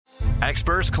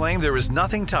Experts claim there is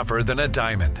nothing tougher than a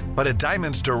diamond. But at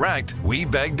Diamonds Direct, we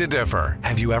beg to differ.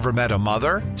 Have you ever met a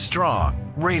mother?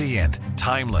 Strong, radiant,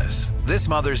 timeless. This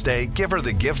Mother's Day, give her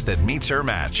the gift that meets her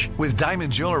match. With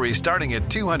diamond jewelry starting at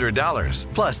 $200.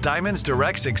 Plus Diamonds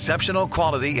Direct's exceptional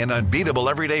quality and unbeatable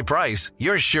everyday price,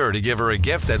 you're sure to give her a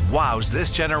gift that wows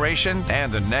this generation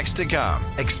and the next to come.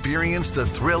 Experience the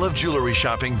thrill of jewelry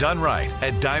shopping done right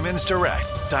at Diamonds Direct.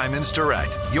 Diamonds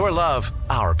Direct. Your love,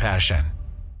 our passion.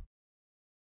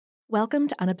 Welcome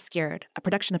to Unobscured, a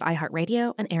production of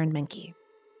iHeartRadio and Aaron Menke.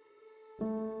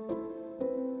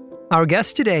 Our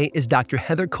guest today is Dr.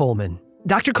 Heather Coleman.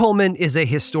 Dr. Coleman is a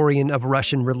historian of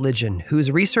Russian religion whose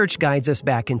research guides us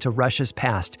back into Russia's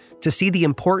past to see the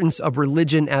importance of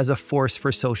religion as a force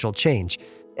for social change.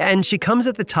 And she comes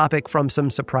at the topic from some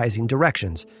surprising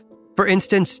directions. For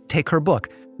instance, take her book,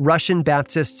 Russian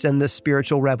Baptists and the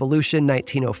Spiritual Revolution,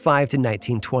 1905 to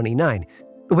 1929.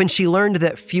 When she learned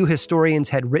that few historians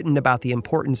had written about the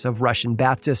importance of Russian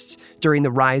Baptists during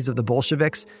the rise of the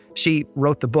Bolsheviks, she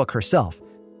wrote the book herself.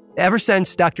 Ever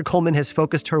since, Dr. Coleman has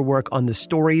focused her work on the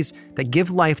stories that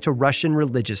give life to Russian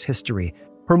religious history.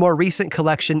 Her more recent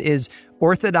collection is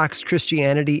Orthodox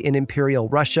Christianity in Imperial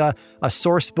Russia, a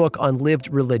source book on lived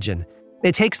religion.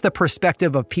 It takes the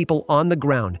perspective of people on the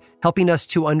ground, helping us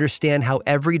to understand how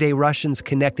everyday Russians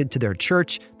connected to their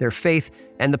church, their faith,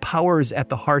 and the powers at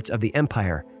the heart of the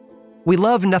empire. We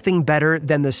love nothing better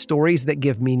than the stories that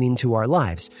give meaning to our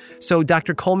lives. So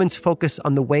Dr. Coleman's focus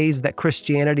on the ways that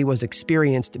Christianity was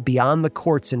experienced beyond the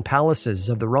courts and palaces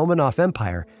of the Romanov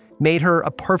Empire made her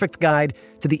a perfect guide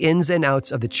to the ins and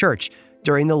outs of the church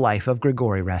during the life of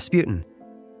Grigory Rasputin.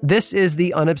 This is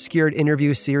the Unobscured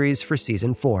interview series for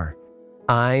Season 4.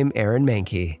 I'm Aaron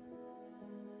Menke.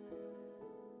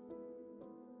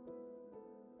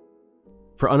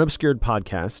 For Unobscured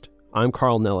Podcast, I'm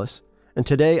Carl Nellis, and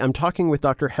today I'm talking with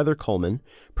Dr. Heather Coleman,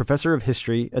 professor of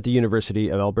history at the University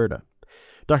of Alberta.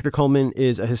 Dr. Coleman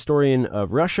is a historian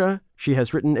of Russia. She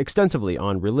has written extensively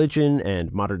on religion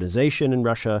and modernization in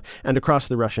Russia and across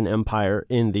the Russian Empire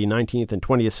in the 19th and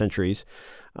 20th centuries.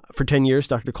 For 10 years,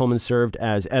 Dr. Coleman served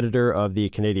as editor of the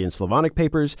Canadian Slavonic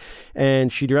Papers,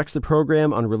 and she directs the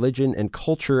program on religion and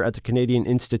culture at the Canadian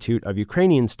Institute of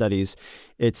Ukrainian Studies.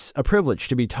 It's a privilege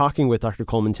to be talking with Dr.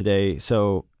 Coleman today.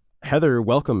 So, Heather,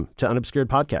 welcome to Unobscured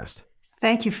Podcast.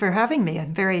 Thank you for having me.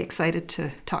 I'm very excited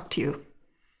to talk to you.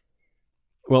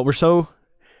 Well, we're so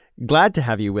glad to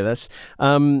have you with us.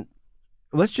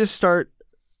 Let's just start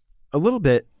a little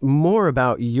bit more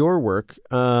about your work.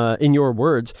 In your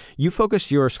words, you focused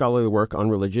your scholarly work on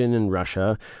religion in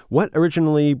Russia. What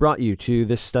originally brought you to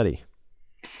this study?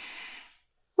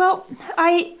 Well,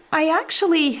 I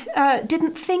actually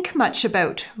didn't think much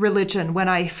about religion when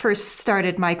I first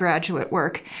started my graduate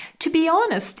work. To be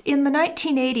honest, in the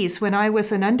 1980s, when I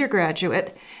was an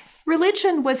undergraduate,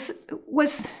 religion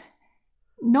was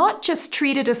not just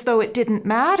treated as though it didn't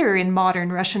matter in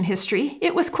modern Russian history.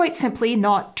 It was quite simply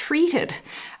not treated.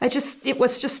 It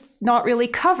was just not really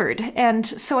covered. And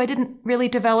so I didn't really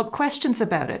develop questions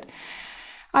about it.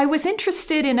 I was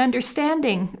interested in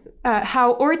understanding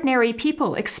how ordinary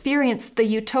people experienced the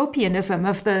utopianism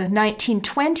of the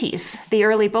 1920s, the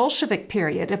early Bolshevik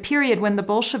period, a period when the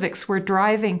Bolsheviks were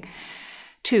trying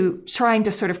to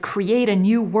sort of create a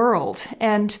new world.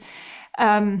 And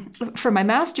for my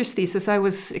master's thesis, I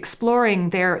was exploring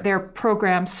their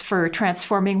programs for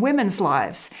transforming women's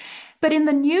lives. But in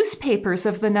the newspapers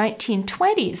of the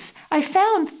 1920s, I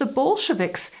found the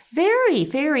Bolsheviks very,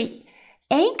 very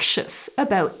anxious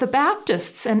about the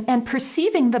Baptists and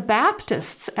perceiving the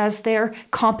Baptists as their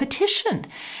competition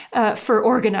for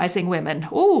organizing women.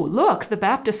 Oh, look, the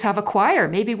Baptists have a choir.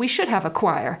 Maybe we should have a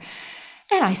choir.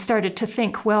 And I started to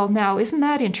think, well, now, isn't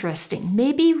that interesting?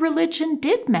 Maybe religion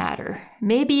did matter.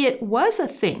 Maybe it was a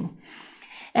thing.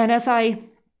 And as I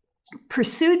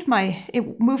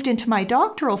moved into my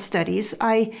doctoral studies,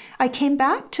 I came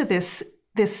back to this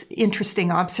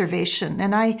interesting observation.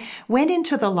 And I went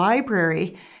into the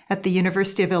library at the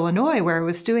University of Illinois, where I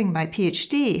was doing my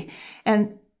PhD.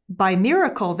 And by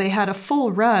miracle, they had a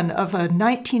full run of a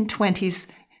 1920s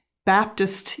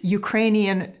Baptist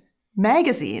Ukrainian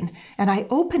magazine, and I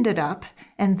opened it up,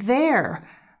 and there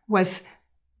was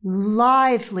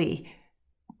lively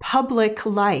public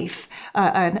life,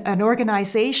 an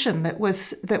organization that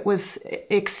was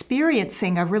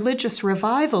experiencing a religious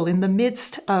revival in the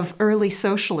midst of early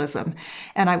socialism,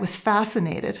 and I was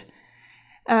fascinated.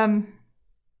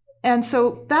 And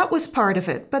so that was part of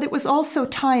it, but it was also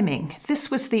timing.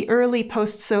 This was the early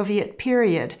post-Soviet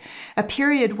period, a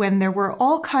period when there were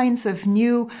all kinds of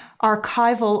new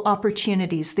archival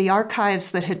opportunities. The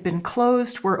archives that had been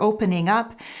closed were opening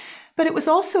up, but it was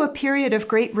also a period of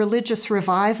great religious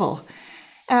revival.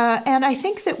 And I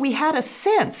think that we had a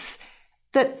sense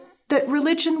that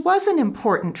religion was an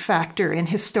important factor in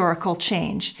historical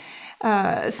change,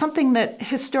 something that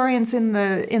historians in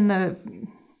the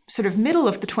sort of middle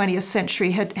of the 20th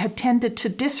century had tended to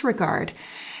disregard.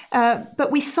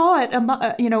 But we saw it,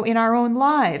 in our own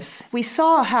lives. We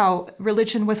saw how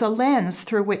religion was a lens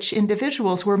through which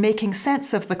individuals were making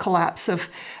sense of the collapse of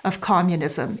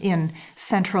communism in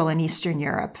Central and Eastern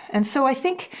Europe. And so I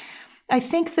think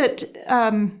that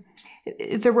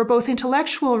there were both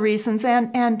intellectual reasons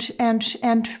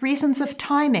and reasons of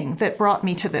timing that brought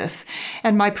me to this.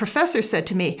 And my professor said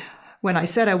to me, when I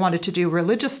said I wanted to do a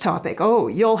religious topic, "Oh,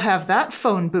 you'll have that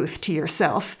phone booth to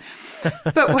yourself."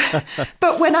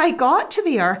 But when I got to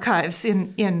the archives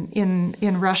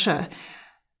in Russia,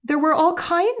 there were all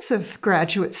kinds of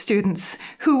graduate students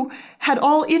who had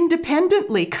all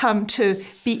independently come to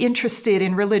be interested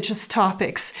in religious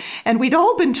topics. And we'd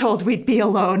all been told we'd be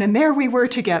alone, and there we were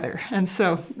together. And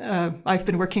so I've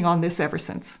been working on this ever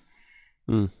since.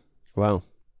 Wow.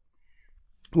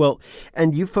 Well,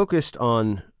 and you focused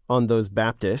on those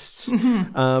Baptists.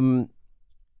 Mm-hmm.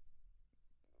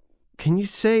 Can you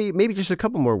say maybe just a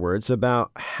couple more words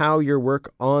about how your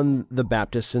work on the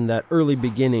Baptists in that early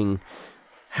beginning,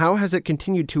 how has it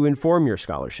continued to inform your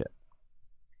scholarship?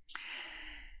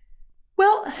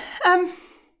 Well,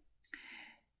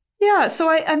 so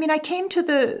I came to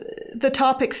the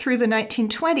topic through the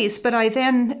 1920s, but I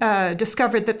then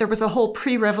discovered that there was a whole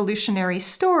pre-revolutionary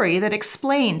story that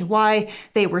explained why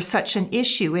they were such an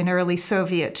issue in early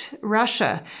Soviet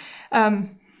Russia.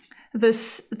 The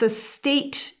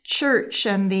state church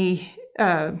and the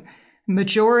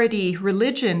majority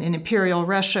religion in Imperial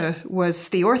Russia was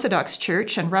the Orthodox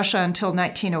Church, and Russia until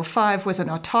 1905 was an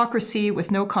autocracy with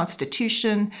no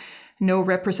constitution, no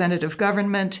representative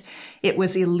government. It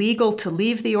was illegal to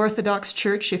leave the Orthodox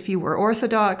Church if you were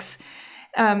Orthodox.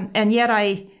 And yet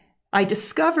I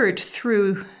discovered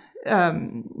through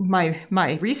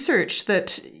my research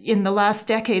that in the last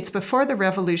decades before the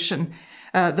revolution,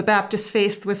 the Baptist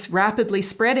faith was rapidly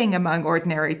spreading among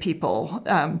ordinary people.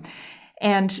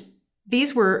 And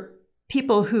these were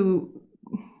people who,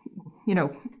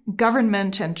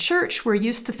 government and church were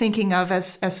used to thinking of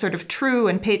as sort of true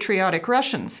and patriotic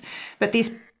Russians. But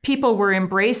these people were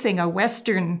embracing a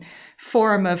Western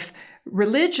form of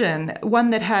religion, one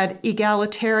that had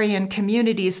egalitarian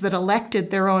communities that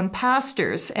elected their own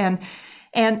pastors. And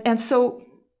so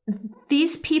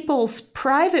these people's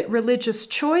private religious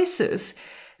choices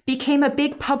became a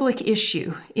big public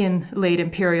issue in late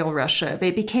Imperial Russia.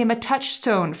 They became a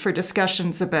touchstone for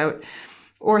discussions about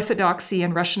orthodoxy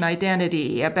and Russian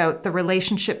identity, about the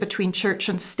relationship between church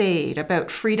and state, about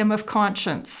freedom of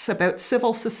conscience, about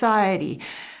civil society,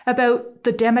 about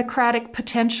the democratic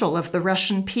potential of the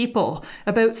Russian people,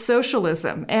 about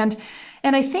socialism. And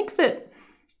I think that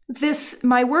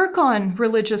my work on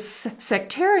religious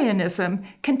sectarianism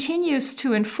continues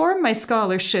to inform my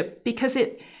scholarship because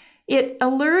it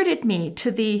alerted me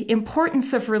to the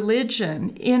importance of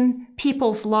religion in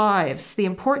people's lives, the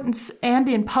importance and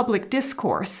in public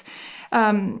discourse.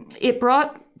 It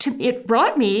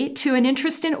brought me to an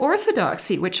interest in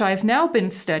orthodoxy, which I've now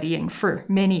been studying for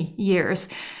many years.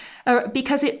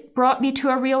 Because it brought me to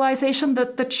a realization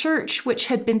that the church, which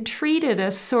had been treated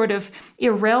as sort of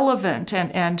irrelevant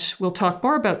and we'll talk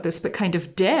more about this, but kind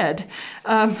of dead,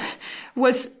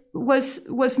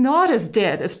 was not as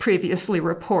dead as previously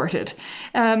reported.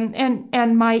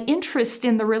 And my interest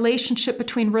in the relationship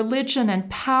between religion and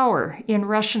power in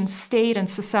Russian state and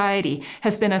society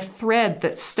has been a thread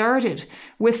that started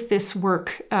with this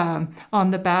work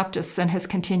on the Baptists and has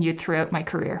continued throughout my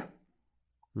career.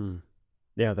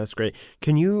 Yeah, that's great.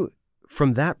 Can you,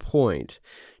 from that point,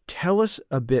 tell us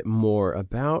a bit more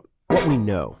about what we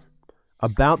know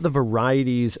about the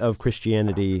varieties of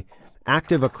Christianity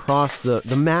active across the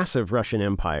massive Russian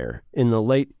Empire in the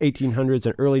late 1800s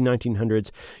and early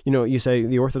 1900s? You say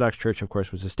the Orthodox Church, of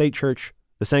course, was a state church,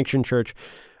 the sanctioned church.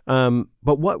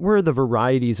 But what were the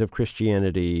varieties of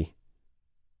Christianity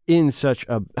in such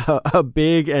a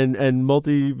big and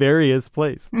multivarious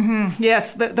place? Mm-hmm.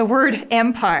 Yes, the word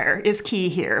empire is key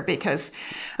here because,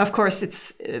 of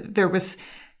course, there was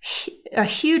a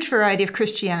huge variety of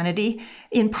Christianity,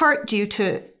 in part due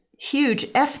to huge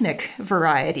ethnic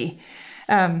variety.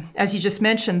 As you just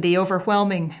mentioned, the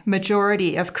overwhelming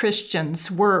majority of Christians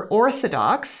were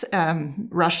Orthodox,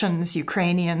 Russians,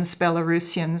 Ukrainians,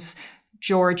 Belarusians,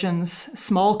 Georgians,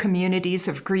 small communities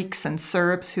of Greeks and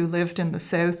Serbs who lived in the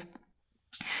south.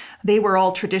 They were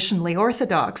all traditionally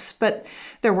Orthodox, but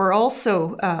there were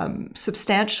also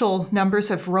substantial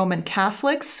numbers of Roman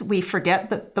Catholics. We forget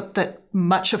that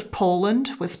much of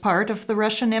Poland was part of the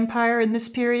Russian Empire in this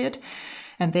period,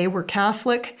 and they were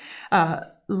Catholic.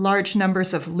 Large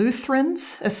numbers of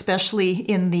Lutherans, especially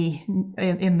in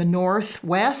the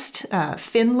northwest.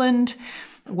 Finland,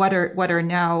 what are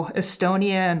now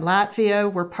Estonia and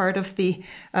Latvia, were part of the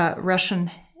Russian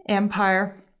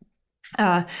Empire.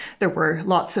 There were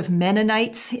lots of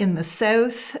Mennonites in the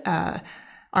south,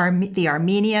 the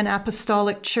Armenian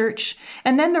Apostolic Church,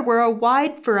 and then there were a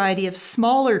wide variety of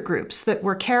smaller groups that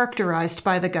were characterized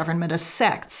by the government as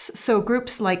sects. So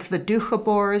groups like the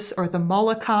Dukhobors or the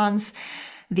Molokans,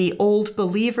 the Old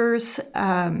Believers,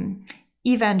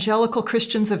 evangelical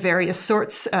Christians of various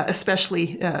sorts,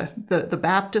 especially the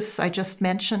Baptists I just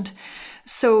mentioned.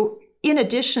 So in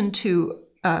addition to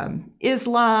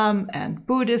Islam and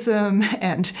Buddhism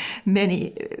and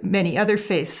many other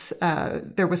faiths,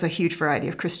 there was a huge variety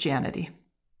of Christianity.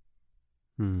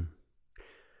 Could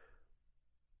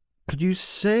you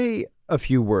say a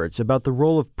few words about the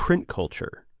role of print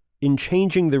culture in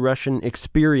changing the Russian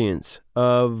experience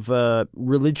of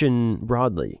religion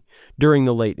broadly during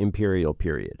the late imperial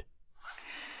period?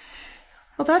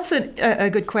 Well, that's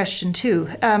a good question too.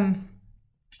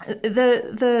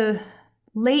 The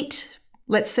late,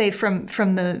 let's say from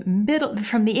the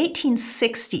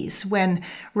 1860s, when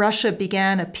Russia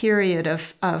began a period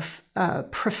of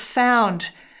profound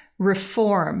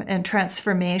reform and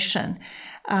transformation,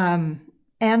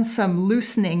 and some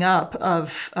loosening up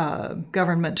of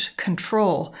government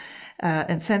control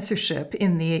and censorship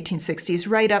in the 1860s,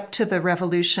 right up to the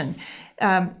revolution.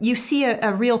 You see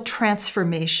a real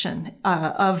transformation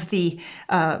of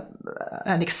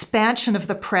an expansion of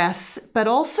the press, but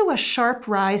also a sharp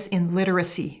rise in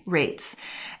literacy rates.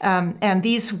 And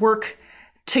these work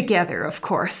together, of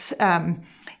course.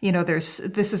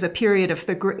 This is a period of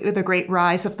the great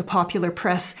rise of the popular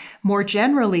press more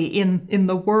generally in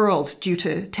the world due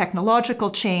to technological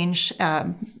change,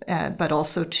 but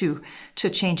also to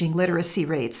changing literacy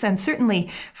rates. And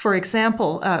certainly, for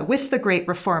example, with the great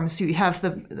reforms, you have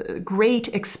the great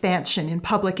expansion in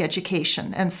public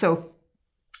education. And so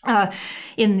at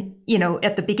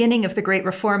the beginning of the Great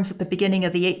Reforms, at the beginning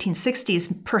of the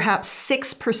 1860s, perhaps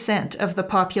 6% of the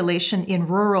population in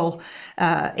rural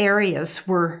areas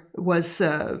was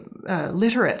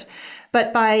literate.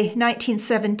 But by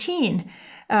 1917,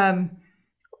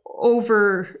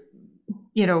 over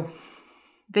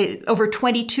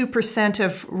 22%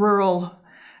 of rural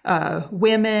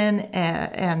women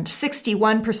and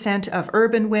 61% of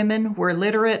urban women were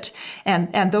literate,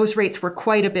 and those rates were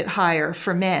quite a bit higher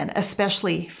for men,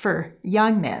 especially for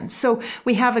young men. So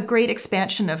we have a great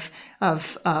expansion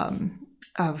of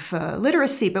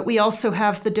literacy, but we also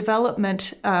have the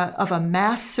development of a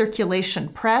mass circulation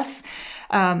press.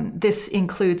 This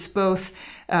includes both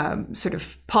sort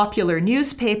of popular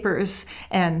newspapers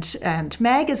and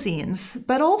magazines,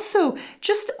 but also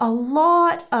just a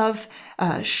lot of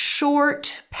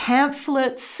short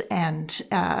pamphlets and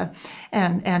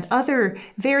other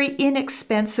very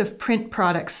inexpensive print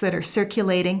products that are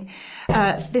circulating.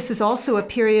 This is also a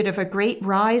period of a great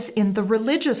rise in the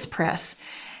religious press.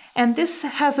 And this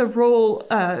has a role,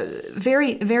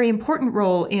 very, very important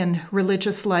role in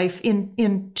religious life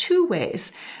in two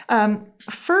ways.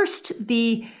 First,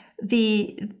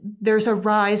 there's a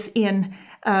rise in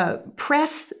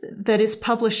press that is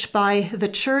published by the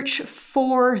church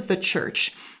for the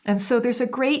church. And so there's a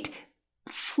great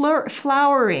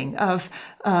flowering of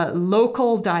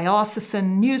local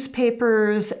diocesan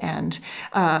newspapers and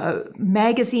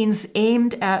magazines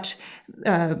aimed at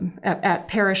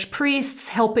parish priests,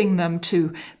 helping them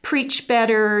to preach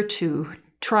better, to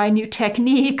try new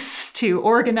techniques, to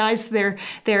organize their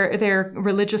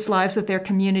religious lives of their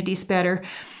communities better.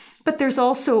 But there's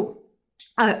also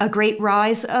a great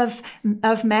rise of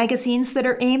magazines that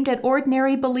are aimed at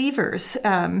ordinary believers,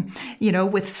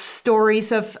 with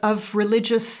stories of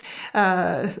religious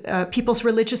people's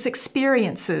religious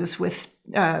experiences, with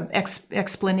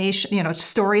explanation,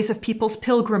 stories of people's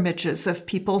pilgrimages, of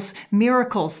people's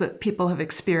miracles that people have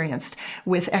experienced,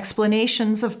 with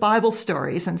explanations of Bible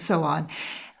stories and so on.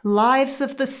 Lives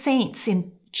of the saints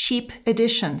in cheap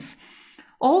editions.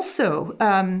 Also,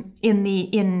 in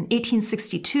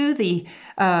 1862,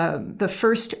 the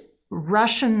first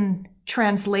Russian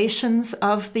translations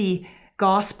of the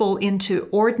gospel into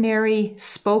ordinary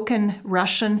spoken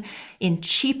Russian in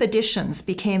cheap editions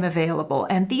became available.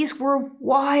 And these were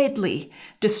widely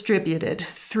distributed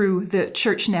through the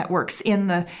church networks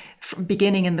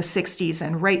beginning in the 60s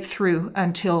and right through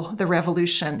until the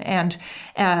Revolution. And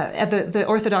the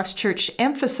Orthodox Church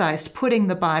emphasized putting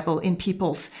the Bible in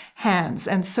people's hands.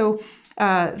 And so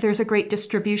there's a great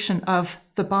distribution of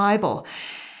the Bible.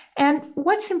 And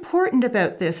what's important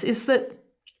about this is that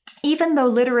even though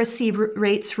literacy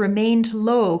rates remained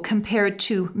low compared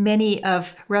to many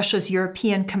of Russia's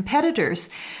European competitors,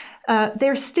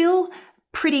 they're still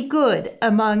pretty good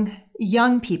among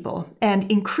young people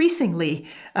and increasingly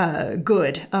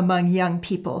good among young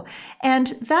people. And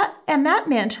that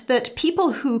meant that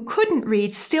people who couldn't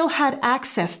read still had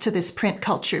access to this print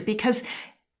culture, because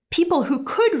people who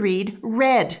could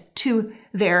read to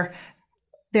their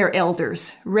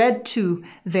elders, read to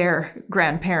their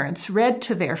grandparents, read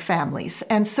to their families.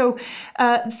 And so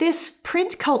this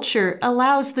print culture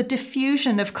allows the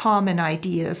diffusion of common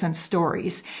ideas and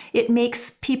stories. It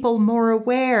makes people more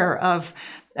aware of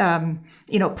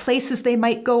places they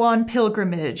might go on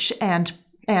pilgrimage, and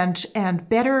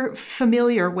better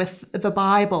familiar with the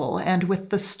Bible and with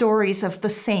the stories of the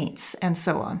saints and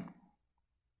so on.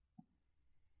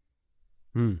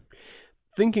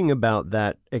 Thinking about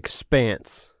that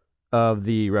expanse of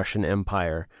the Russian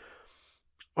Empire,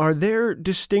 are there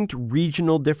distinct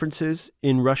regional differences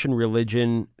in Russian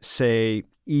religion, say,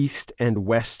 east and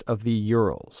west of the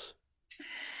Urals?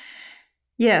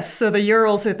 Yes, so the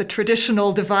Urals are the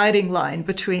traditional dividing line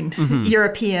between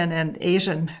European and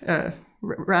Asian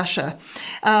Russia.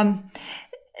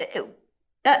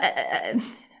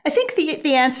 I think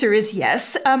the answer is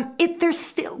yes.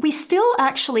 We still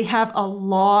actually have a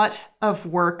lot of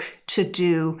work to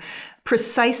do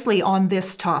precisely on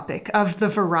this topic of the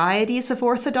varieties of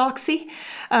orthodoxy.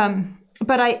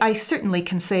 But I certainly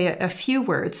can say a few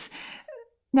words.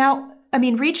 Now,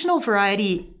 regional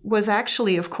variety was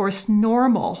actually, of course,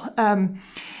 normal.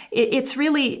 It's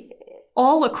really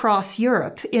all across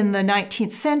Europe in the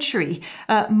 19th century.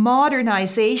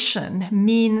 Modernization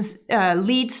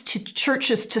leads to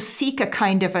churches to seek a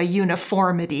kind of a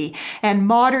uniformity, and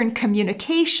modern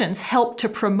communications help to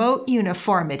promote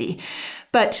uniformity.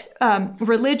 But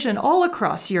religion all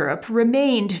across Europe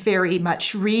remained very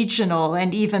much regional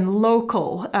and even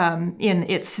local in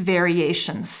its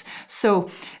variations. So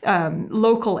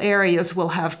local areas will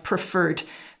have preferred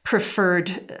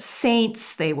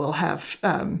saints. They will have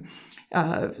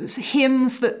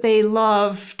hymns that they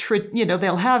love.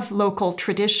 They'll have local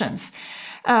traditions.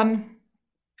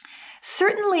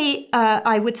 Certainly,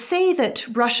 I would say that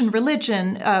Russian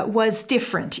religion was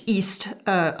different east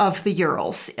of the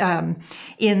Urals.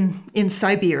 In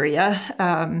Siberia,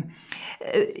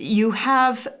 you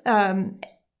have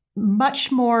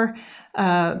much more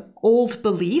old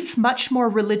belief, much more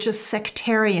religious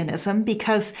sectarianism,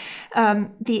 because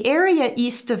the area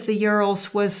east of the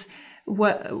Urals was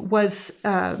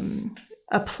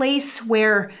a place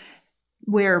where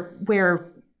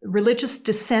religious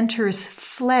dissenters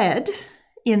fled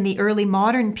in the early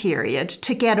modern period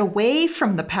to get away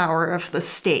from the power of the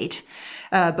state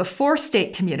before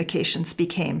state communications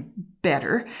became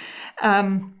better.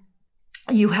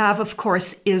 You have, of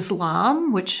course,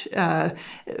 Islam, which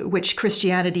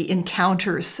Christianity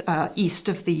encounters east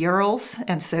of the Urals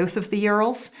and south of the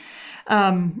Urals.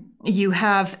 You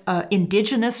have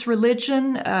indigenous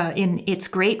religion in its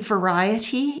great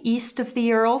variety east of the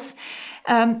Urals.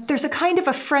 There's a kind of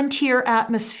a frontier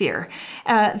atmosphere.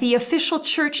 The official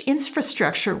church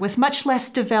infrastructure was much less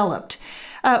developed.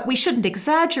 We shouldn't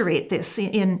exaggerate this.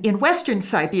 In Western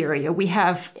Siberia, we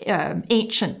have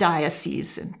ancient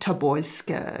dioceses in Tobolsk,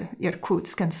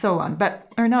 Irkutsk, and so on,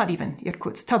 or not even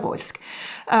Irkutsk, Tobolsk.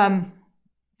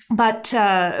 But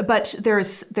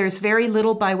there's very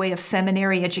little by way of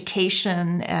seminary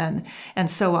education and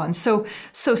so on. So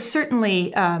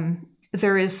certainly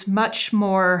there is much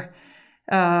more.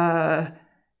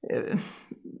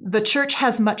 The church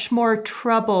has much more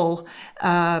trouble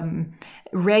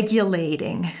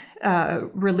regulating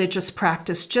religious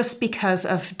practice just because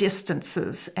of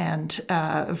distances and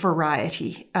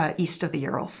variety east of the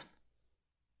Urals.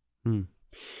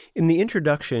 In the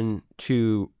introduction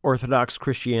to Orthodox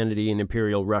Christianity in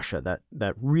Imperial Russia,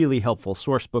 that really helpful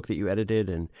source book that you edited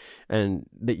and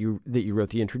that you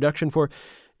wrote the introduction for,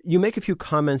 you make a few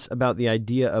comments about the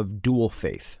idea of dual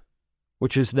faith,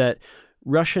 which is that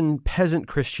Russian peasant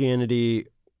Christianity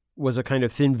was a kind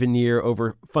of thin veneer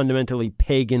over fundamentally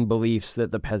pagan beliefs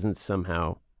that the peasants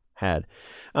somehow had.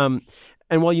 And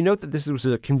while you note that this was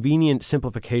a convenient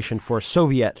simplification for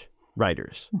Soviet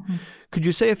writers. Could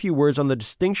you say a few words on the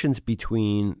distinctions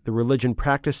between the religion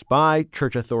practiced by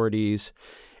church authorities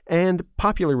and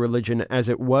popular religion as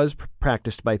it was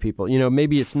practiced by people?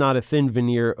 Maybe it's not a thin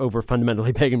veneer over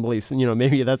fundamentally pagan beliefs.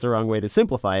 Maybe that's the wrong way to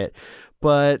simplify it.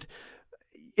 But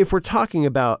if we're talking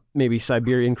about maybe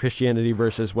Siberian Christianity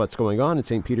versus what's going on in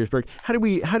St. Petersburg, how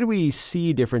do we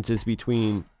see differences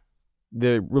between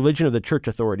the religion of the church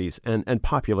authorities and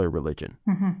popular religion?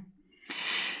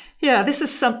 Yeah, this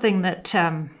is something that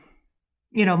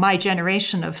my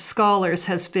generation of scholars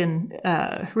has been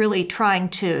really trying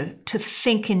to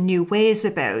think in new ways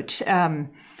about.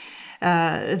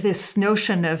 This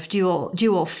notion of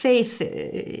dual faith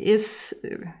is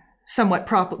somewhat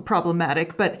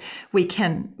problematic, but we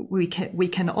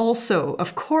can also,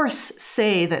 of course,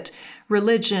 say that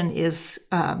religion is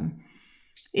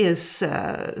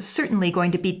certainly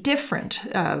going to be different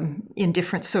in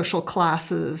different social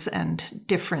classes and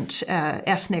different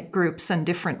ethnic groups and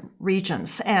different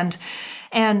regions. And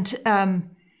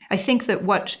I think that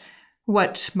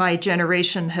what my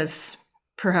generation has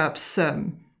perhaps,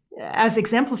 as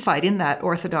exemplified in that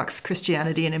Orthodox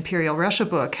Christianity in Imperial Russia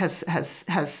book, has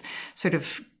sort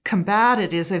of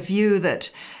combated is a view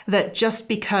that just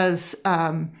because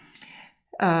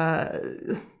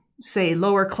say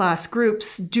lower class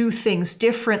groups do things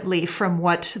differently from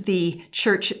what the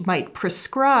church might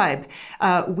prescribe,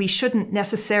 we shouldn't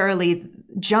necessarily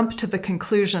jump to the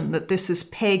conclusion that this is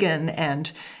pagan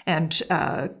and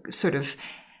sort of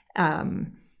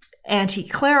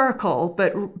anti-clerical,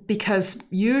 but because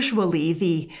usually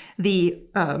the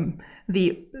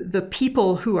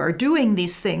people who are doing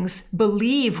these things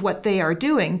believe what they are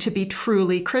doing to be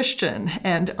truly Christian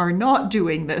and are not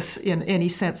doing this in any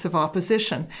sense of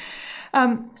opposition.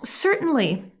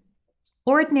 Certainly,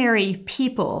 ordinary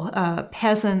people,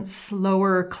 peasants,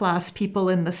 lower class people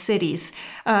in the cities,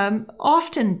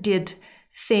 often did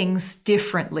things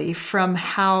differently from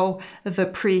how the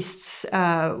priests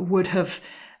would have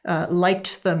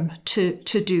liked them to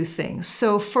do things.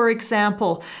 So, for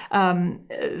example,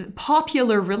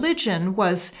 popular religion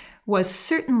was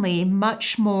certainly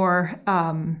much more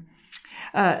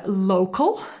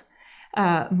local,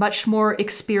 much more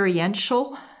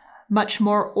experiential, much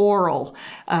more oral.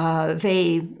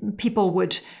 People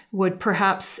would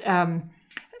perhaps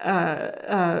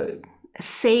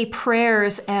say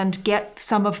prayers and get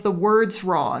some of the words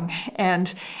wrong,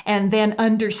 and then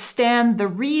understand the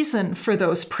reason for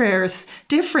those prayers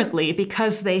differently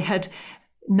because they had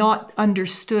not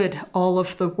understood all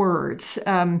of the words.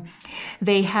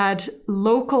 They had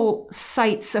local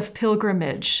sites of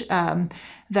pilgrimage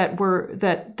that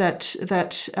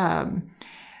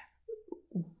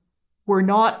were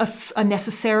not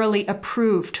necessarily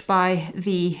approved by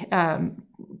the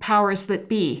powers that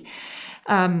be.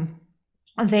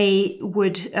 They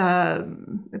would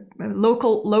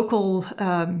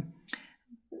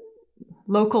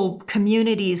local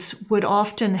communities would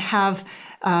often have,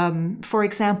 for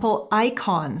example,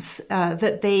 icons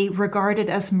that they regarded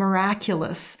as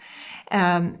miraculous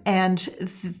and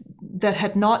that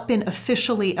had not been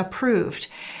officially approved.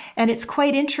 And it's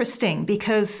quite interesting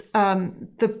because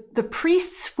the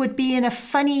priests would be in a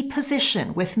funny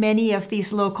position with many of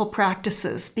these local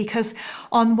practices, because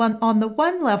on the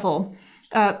one level,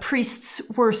 priests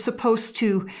were supposed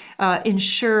to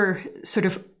ensure sort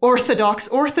of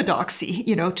orthodoxy,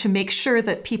 to make sure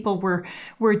that people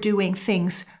were doing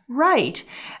things right.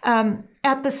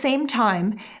 At the same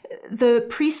time, the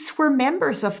priests were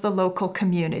members of the local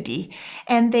community,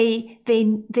 and they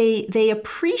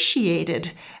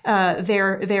appreciated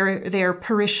their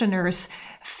parishioners'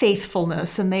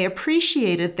 faithfulness, and they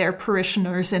appreciated their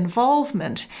parishioners'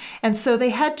 involvement. And so they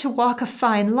had to walk a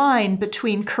fine line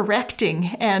between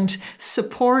correcting and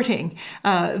supporting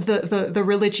the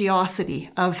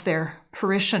religiosity of their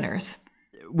parishioners.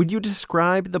 Would you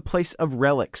describe the place of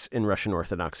relics in Russian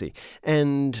Orthodoxy?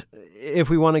 And if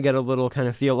we want to get a little kind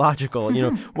of theological,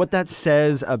 what that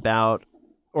says about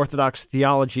Orthodox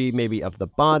theology, maybe of the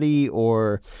body,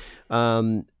 or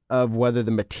of whether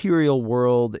the material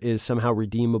world is somehow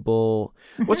redeemable.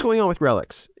 What's going on with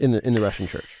relics in the Russian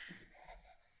Church?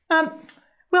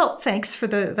 Well, thanks for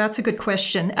that's a good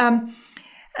question.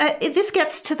 This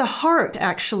gets to the heart,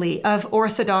 actually, of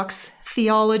Orthodox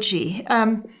theology.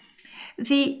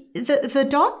 The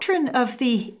doctrine of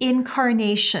the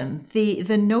incarnation,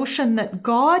 the notion that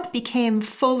God became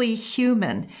fully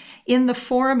human in the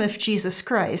form of Jesus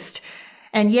Christ,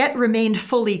 and yet remained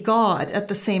fully God at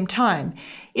the same time,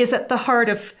 is at the heart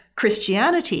of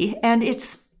Christianity, and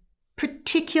it's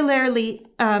particularly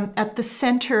at the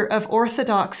center of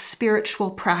Orthodox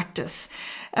spiritual practice.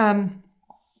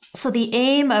 So the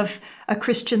aim of a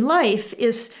Christian life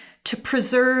is to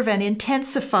preserve and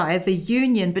intensify the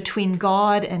union between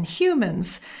God and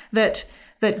humans that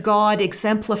God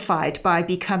exemplified by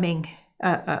becoming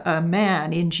a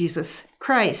man in Jesus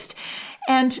Christ,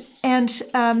 and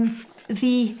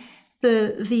the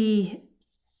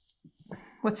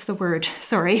what's the word?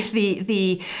 Sorry,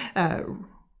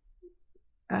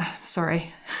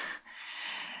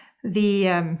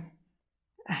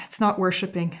 it's not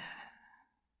worshiping.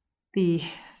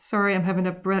 Sorry, I'm having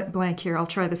a blank here. I'll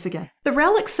try this again. The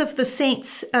relics of the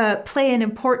saints play an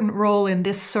important role in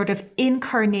this sort of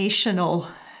incarnational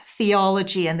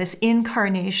theology and this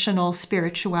incarnational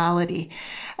spirituality.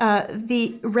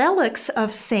 The relics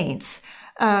of saints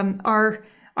are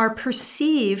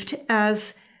perceived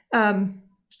as a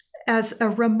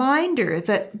reminder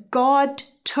that God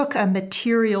took a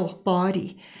material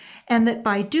body, and that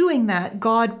by doing that,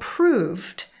 God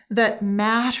proved that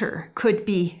matter could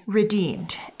be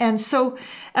redeemed. And so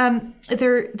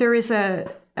there is an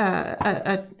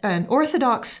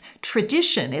Orthodox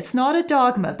tradition. It's not a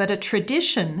dogma, but a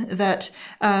tradition that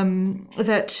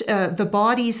the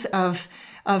bodies of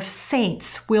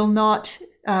saints will not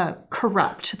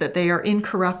corrupt, that they are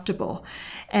incorruptible,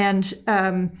 and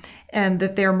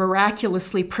that they're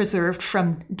miraculously preserved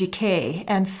from decay.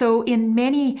 And so in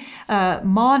many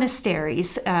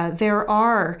monasteries, there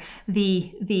are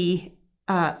the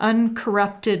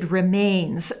uncorrupted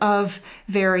remains of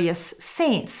various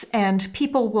saints, and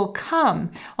people will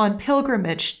come on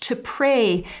pilgrimage to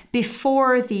pray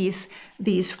before these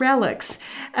relics.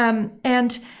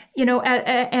 And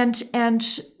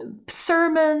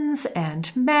sermons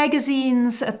and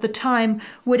magazines at the time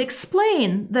would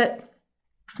explain that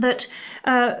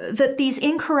these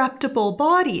incorruptible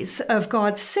bodies of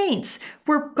God's saints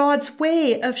were God's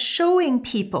way of showing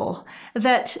people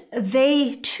that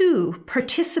they too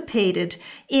participated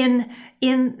in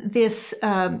this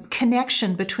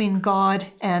connection between God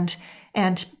and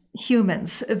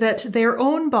humans, that their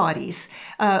own bodies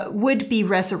would be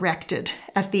resurrected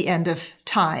at the end of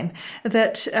time,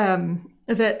 that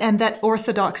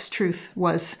Orthodox truth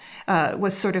was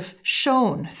sort of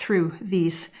shown through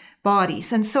these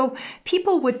bodies. And so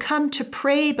people would come to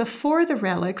pray before the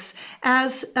relics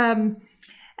as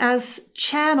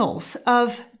channels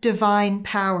of divine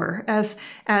power,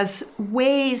 as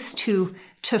ways to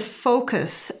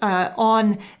focus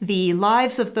on the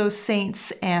lives of those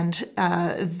saints and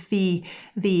the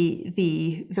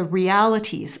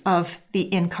realities of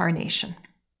the incarnation.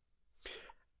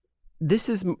 This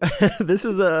is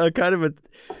a kind of a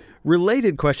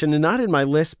related question, and not in my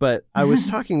list, but I was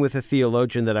talking with a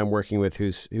theologian that I'm working with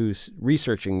who's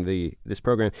researching this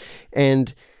program,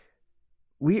 and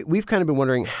we've kind of been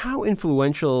wondering how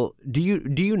influential do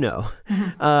you know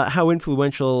how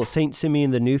influential Saint Simeon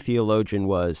the New Theologian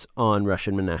was on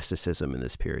Russian monasticism in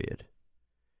this period?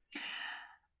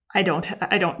 I don't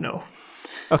know.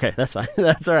 Okay, that's fine.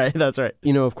 That's all right. That's all right.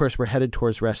 Of course, we're headed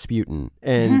towards Rasputin,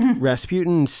 and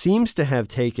Rasputin seems to have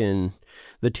taken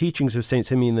the teachings of Saint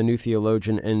Simeon the New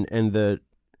Theologian and the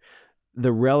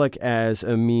relic as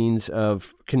a means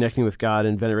of connecting with God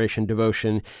and veneration,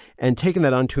 devotion, and taken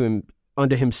that onto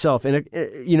himself, and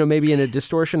maybe in a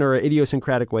distortion or an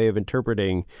idiosyncratic way of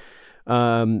interpreting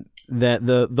that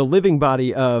the living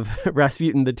body of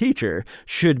Rasputin the teacher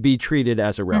should be treated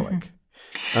as a relic,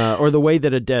 or the way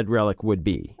that a dead relic would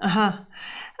be.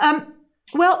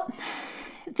 Well,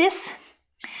 this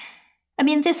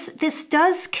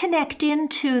does connect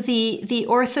into the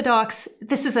Orthodox.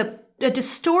 This is a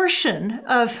distortion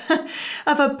of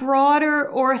a broader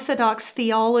Orthodox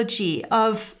theology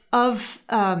of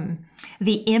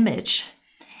the image,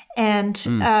 and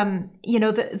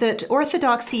that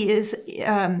Orthodoxy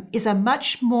has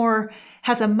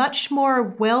a much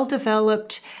more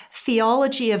well-developed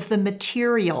theology of the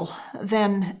material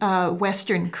than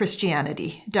Western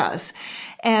Christianity does,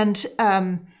 and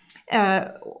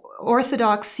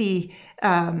Orthodoxy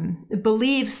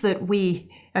believes that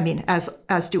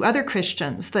as do other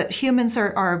Christians, that humans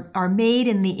are made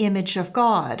in the image of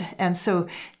God, and so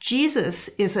Jesus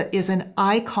is an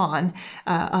icon,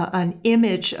 an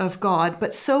image of God,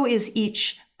 but so is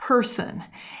each person,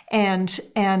 and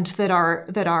that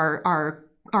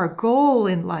our goal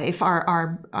in life,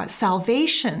 our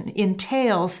salvation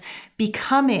entails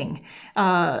becoming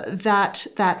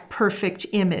that perfect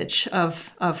image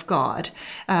of God.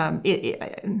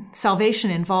 Salvation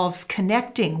involves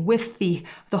connecting with the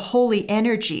holy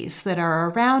energies that are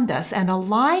around us and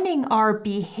aligning our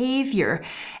behavior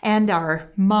and our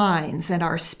minds and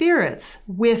our spirits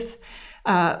with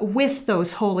with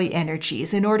those holy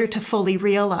energies in order to fully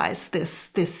realize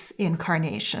this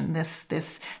incarnation,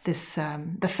 the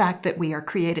fact that we are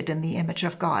created in the image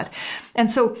of God. And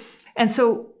so,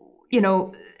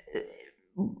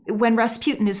 when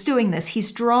Rasputin is doing this,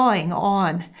 he's drawing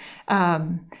on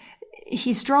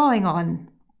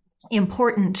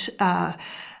important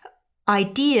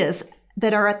ideas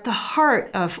that are at the heart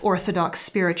of Orthodox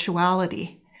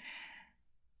spirituality.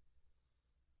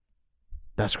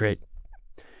 That's great.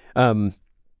 So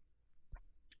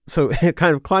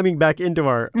kind of climbing back into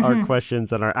our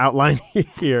questions and our outline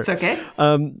here. It's okay.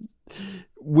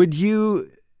 Would you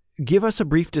give us a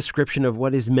brief description of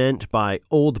what is meant by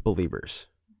old believers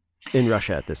in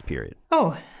Russia at this period?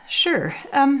 Oh, sure.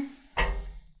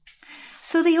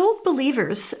 So the old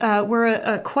believers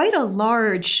were quite a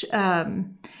large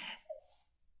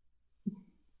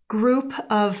group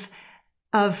of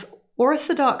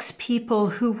Orthodox people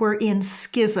who were in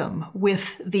schism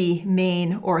with the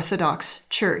main Orthodox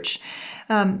Church.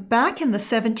 Back in the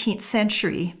 17th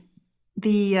century,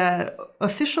 the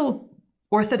official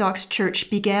Orthodox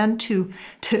Church began to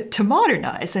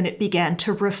modernize, and it began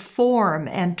to reform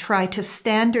and try to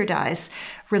standardize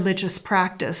religious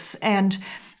practice. And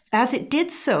as it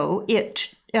did so,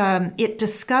 it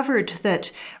discovered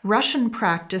that Russian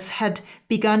practice had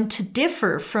begun to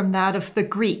differ from that of the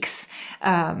Greeks.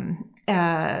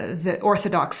 The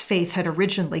Orthodox faith had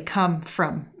originally come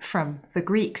from the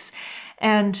Greeks.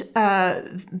 And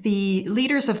the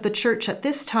leaders of the church at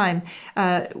this time,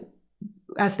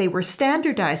 as they were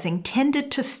standardizing,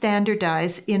 tended to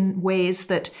standardize in ways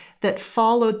that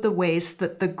followed the ways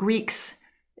that the Greeks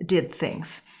did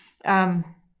things.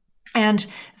 And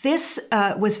this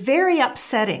was very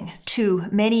upsetting to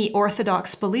many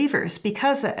Orthodox believers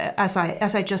because, as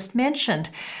I just mentioned,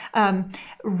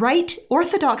 right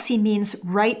orthodoxy means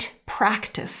right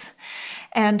practice,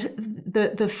 and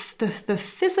the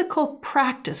physical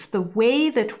practice, the way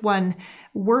that one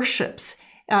worships,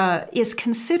 is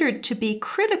considered to be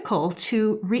critical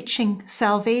to reaching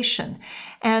salvation.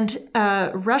 And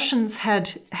Russians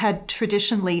had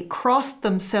traditionally crossed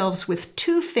themselves with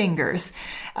 2 fingers,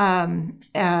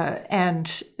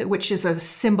 and which is a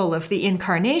symbol of the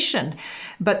incarnation.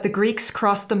 But the Greeks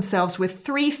crossed themselves with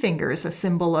 3 fingers, a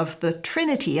symbol of the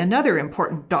Trinity, another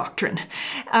important doctrine.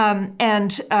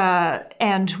 And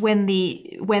when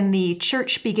the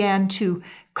church began to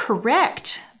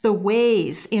correct the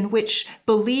ways in which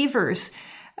believers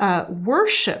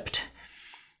worshipped,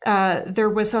 there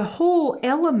was a whole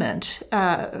element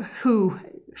who,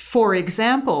 for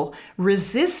example,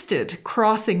 resisted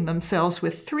crossing themselves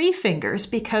with 3 fingers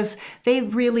because they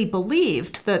really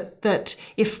believed that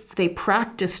if they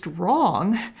practiced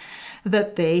wrong,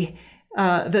 that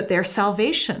their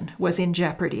salvation was in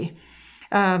jeopardy.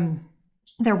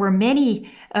 There were many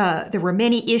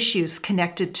issues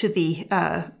connected to the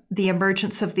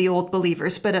emergence of the old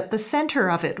believers, but at the center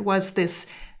of it was this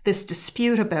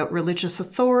dispute about religious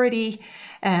authority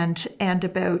and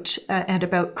about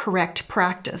correct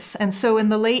practice. And so in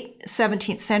the late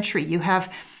 17th century, you have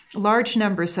large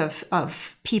numbers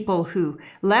of people who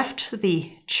left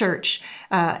the church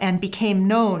and became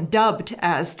dubbed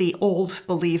as the old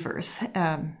believers.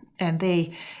 And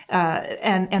the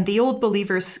old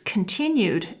believers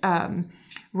continued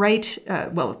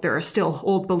there are still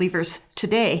old believers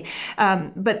today,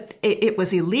 but it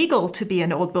was illegal to be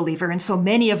an old believer, and so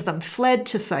many of them fled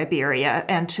to Siberia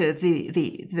and to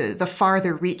the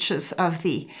farther reaches of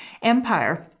the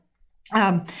empire.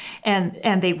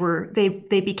 And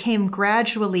they became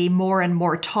gradually more and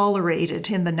more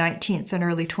tolerated in the 19th and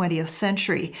early 20th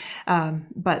century,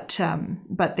 but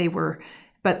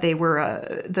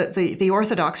the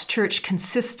Orthodox Church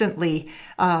consistently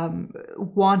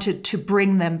wanted to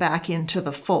bring them back into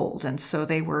the fold, and so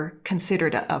they were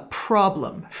considered a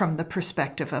problem from the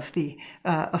perspective of the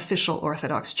official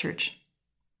Orthodox Church.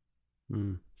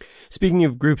 Speaking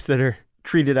of groups that are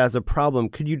treated as a problem,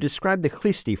 could you describe the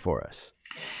Chlisti for us?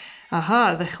 The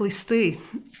Chlisti.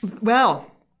 Well,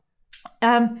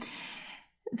 the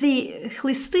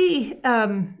Chlisti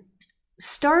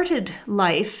started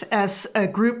life as a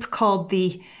group called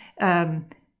the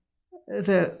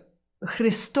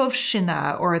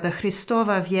Christovshina, or the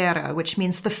Christova Viera, which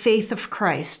means the faith of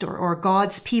Christ, or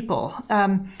God's people.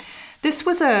 This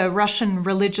was a Russian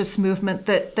religious movement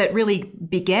that really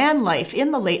began life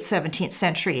in the late 17th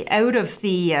century out of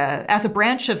as a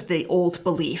branch of the old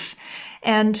belief.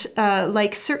 And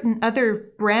like certain other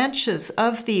branches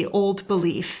of the old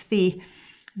belief, the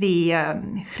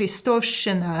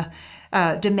Christovshina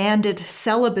demanded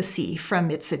celibacy from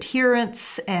its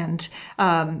adherents, and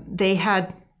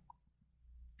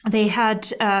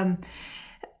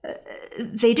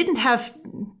they didn't have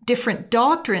different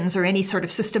doctrines or any sort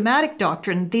of systematic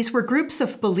doctrine. These were groups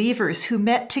of believers who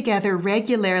met together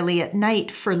regularly at night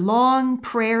for long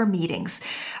prayer meetings,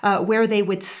 where they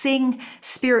would sing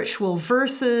spiritual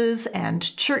verses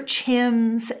and church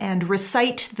hymns and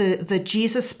recite the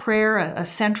Jesus prayer, a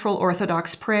central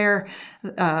Orthodox prayer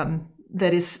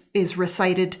that is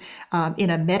recited in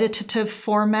a meditative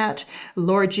format.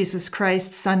 Lord Jesus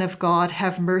Christ, Son of God,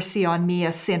 have mercy on me,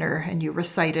 a sinner. And you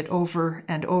recite it over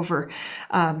and over.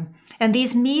 And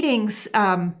these meetings,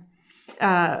 the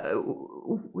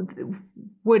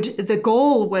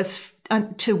goal was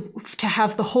to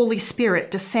have the Holy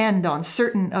Spirit descend on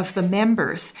certain of the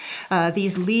members,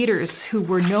 these leaders who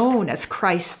were known as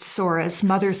Christs or as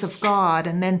mothers of God,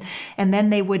 and then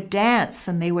they would dance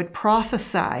and they would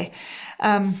prophesy.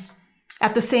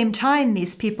 At the same time,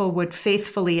 these people would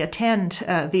faithfully attend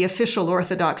the official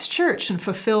Orthodox Church and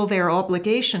fulfill their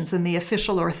obligations in the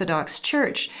official Orthodox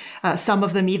Church. Some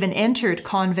of them even entered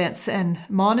convents and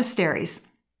monasteries.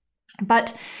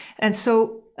 But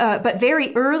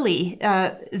very early,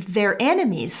 their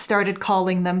enemies started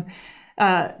calling them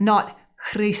not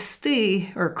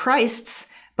Christi or Christs,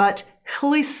 but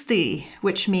Chlisti,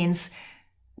 which means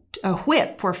a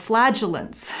whip or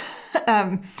flagellants.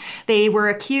 They were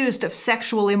accused of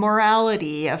sexual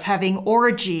immorality, of having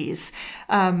orgies.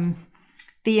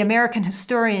 The American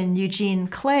historian Eugene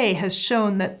Clay has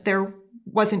shown that there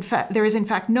is in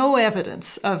fact no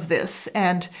evidence of this,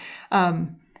 and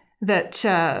that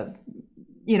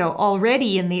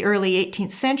already in the early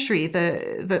 18th century,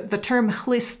 the term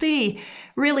Chlisti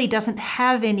really doesn't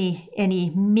have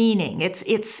any meaning.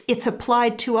 It's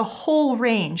applied to a whole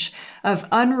range of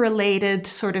unrelated,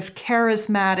 sort of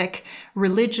charismatic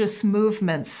religious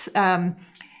movements.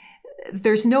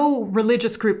 There's no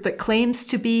religious group that claims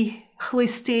to be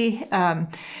Chlisti.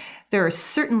 There is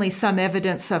certainly some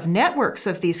evidence of networks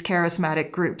of these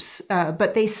charismatic groups,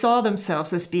 but they saw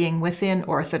themselves as being within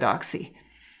Orthodoxy.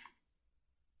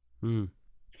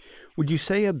 Would you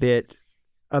say a bit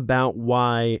about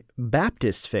why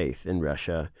Baptist faith in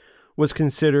Russia was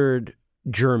considered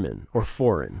German or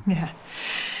foreign? Yeah,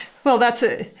 well, that's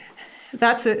a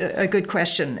good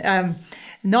question.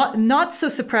 Not so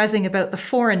surprising about the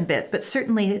foreign bit, but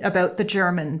certainly about the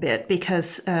German bit,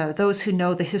 because those who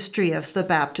know the history of the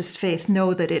Baptist faith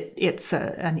know that it's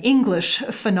an English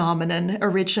phenomenon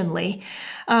originally,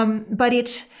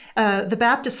 but the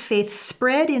Baptist faith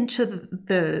spread into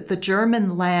the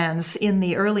German lands in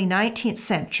the early 19th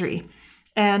century,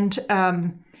 and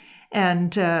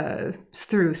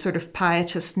through sort of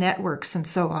pietist networks and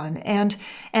so on, and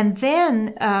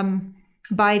then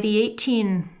by the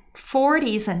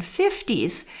 1840s and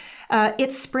 50s,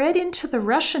 it spread into the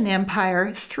Russian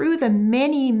Empire through the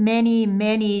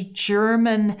many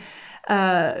German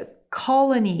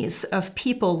colonies of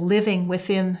people living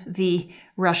within the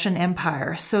Russian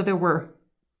Empire. So there were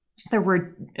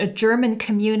German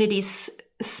communities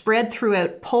spread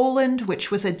throughout Poland,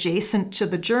 which was adjacent to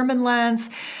the German lands.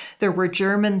 There were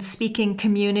German-speaking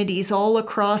communities all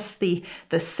across the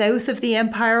south of the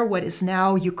empire, what is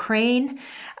now Ukraine,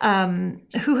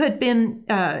 who had been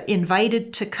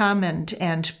invited to come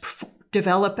and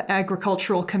develop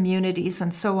agricultural communities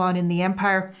and so on in the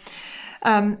empire.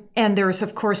 And there's,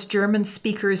 of course, German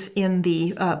speakers in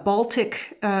the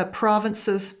Baltic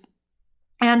provinces.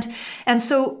 And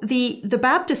so the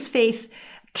Baptist faith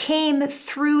came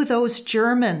through those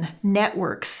German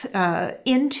networks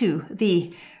into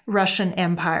the Russian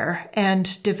Empire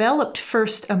and developed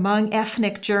first among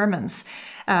ethnic Germans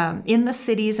in the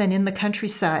cities and in the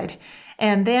countryside.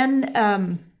 And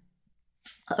then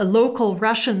local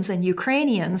Russians and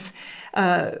Ukrainians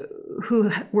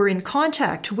who were in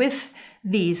contact with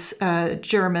these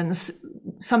Germans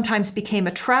sometimes became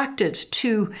attracted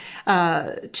to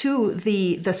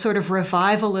the sort of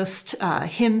revivalist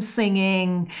hymn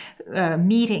singing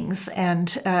meetings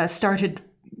and started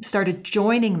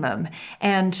joining them,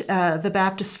 and the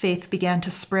Baptist faith began to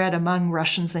spread among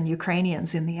Russians and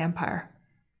Ukrainians in the empire.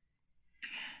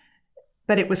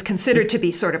 But it was considered to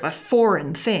be sort of a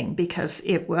foreign thing because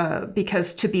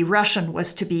to be Russian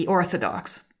was to be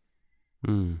Orthodox.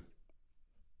 Mm.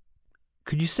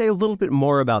 Could you say a little bit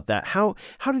more about that? How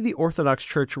did the Orthodox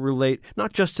Church relate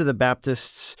not just to the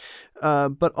Baptists,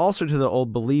 but also to the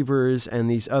Old Believers and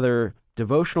these other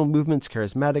devotional movements,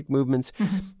 charismatic movements?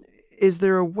 Mm-hmm. Is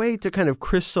there a way to kind of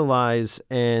crystallize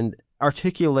and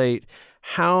articulate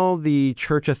how the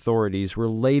church authorities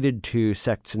related to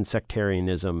sects and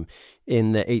sectarianism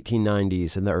in the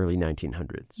 1890s and the early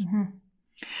 1900s? Mm-hmm.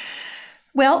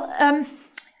 Well,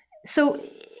 so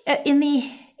in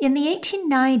the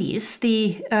 1890s,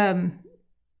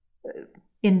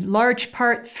 in large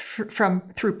part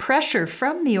through pressure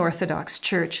from the Orthodox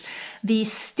Church, the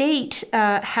state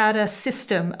had a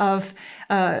system of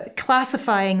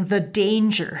classifying the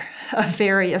danger of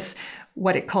various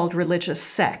what it called religious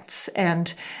sects,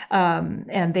 and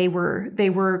they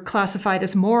were classified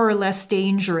as more or less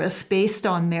dangerous based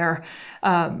on their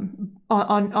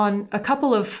on a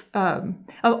couple of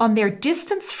on their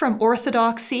distance from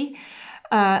orthodoxy,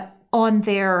 on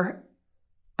their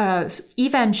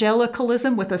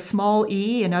evangelicalism with a small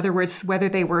e, in other words, whether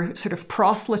they were sort of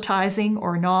proselytizing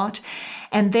or not,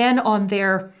 and then on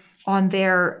their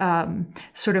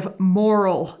sort of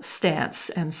moral stance.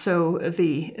 And so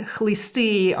the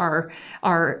chlisti are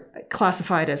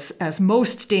classified as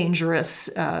most dangerous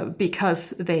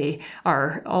because they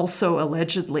are also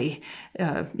allegedly,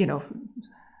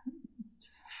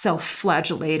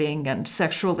 self-flagellating and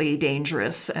sexually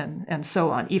dangerous and so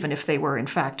on, even if they were in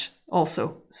fact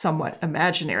also somewhat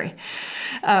imaginary.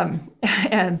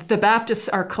 And the Baptists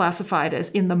are classified as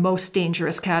in the most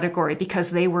dangerous category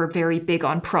because they were very big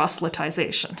on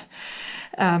proselytization.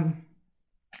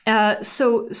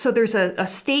 So there's a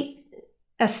state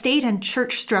and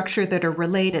church structure that are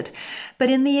related. But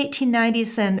in the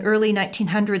 1890s and early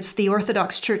 1900s, the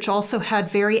Orthodox Church also had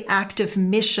very active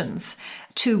missions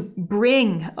to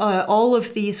bring all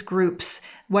of these groups,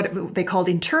 what they called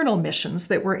internal missions,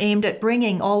 that were aimed at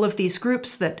bringing all of these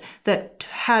groups that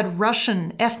had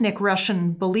ethnic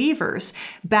Russian believers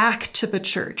back to the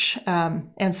church.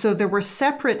 And so there were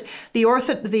separate, the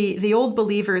old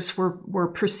believers were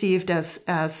perceived as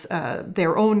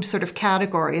their own sort of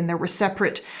category, and there were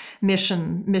separate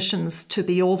missions to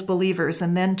the old believers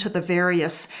and then to the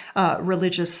various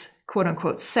religious quote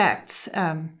unquote sects.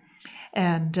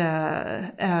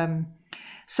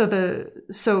 So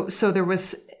there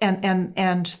was,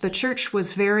 and the church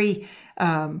was very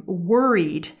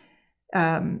worried.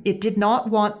 It did not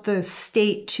want the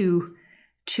state to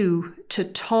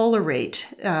tolerate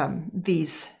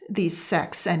these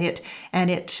sects, and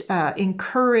it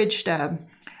encouraged a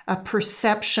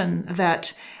perception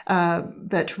that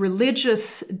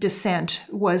religious dissent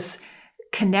was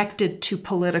connected to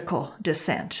political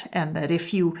dissent, and that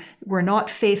if you were not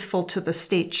faithful to the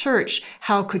state church,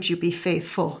 how could you be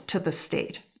faithful to the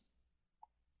state?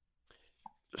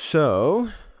 So,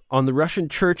 on the Russian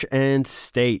church and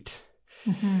state,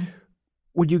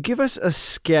 would you give us a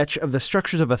sketch of the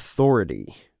structures of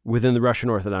authority within the Russian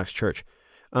Orthodox Church?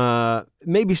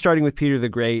 Maybe starting with Peter the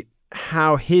Great,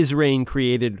 how his reign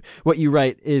created what you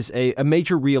write is a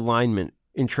major realignment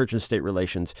in church and state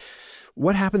relations.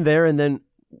 What happened there, and then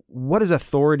what does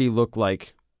authority look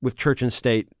like with church and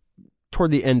state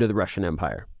toward the end of the Russian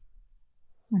Empire?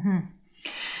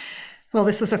 Well,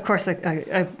 this is, of course,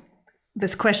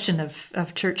 this question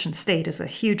of church and state is a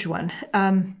huge one.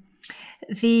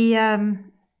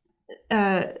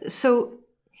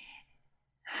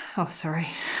 Sorry.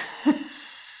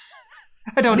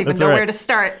 I don't even know where to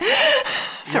start.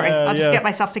 Sorry, I'll just get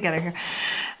myself together here.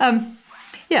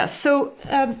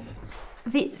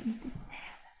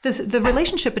 The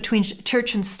relationship between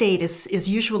church and state is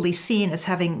usually seen as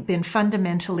having been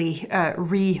fundamentally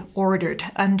reordered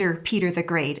under Peter the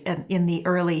Great in the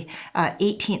early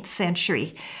 18th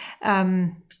century.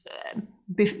 In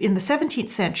the 17th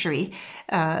century,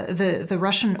 the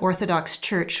Russian Orthodox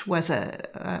Church was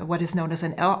what is known as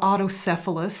an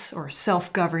autocephalous or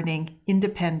self-governing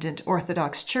independent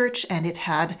Orthodox Church, and it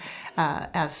had,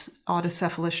 as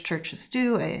autocephalous churches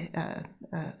do,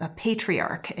 a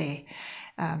patriarch,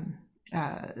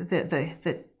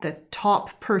 the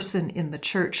top person in the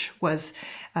church was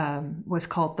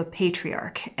called the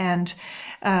patriarch, and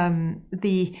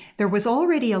there was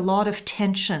already a lot of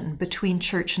tension between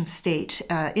church and state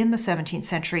in the 17th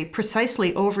century,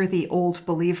 precisely over the Old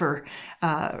Believer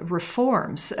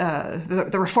reforms, the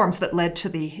reforms that led to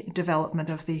the development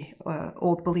of the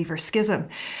Old Believer schism,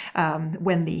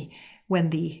 when the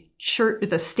church,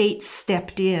 the state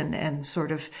stepped in and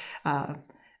sort of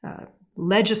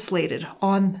legislated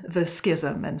on the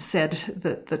schism and said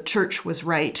that the church was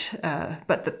right,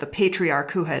 but that the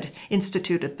patriarch who had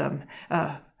instituted them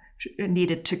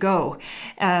needed to go.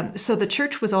 So the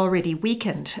church was already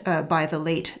weakened by the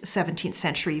late 17th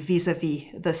century vis-a-vis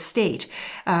the state.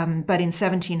 But in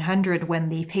 1700, when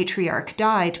the patriarch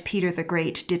died, Peter the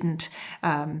Great didn't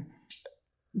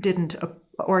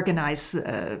organize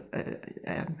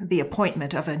the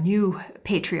appointment of a new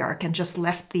patriarch and just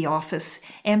left the office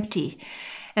empty.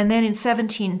 And then in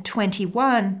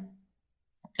 1721,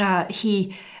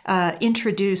 he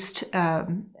introduced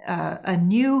a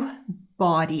new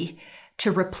body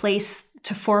to replace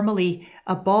to formally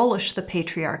abolish the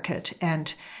patriarchate,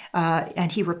 and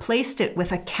he replaced it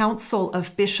with a council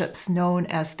of bishops known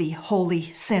as the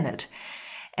Holy Synod.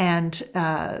 And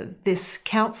this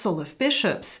council of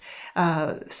bishops,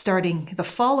 starting the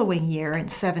following year in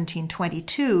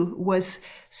 1722, was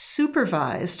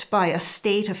supervised by a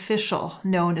state official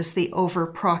known as the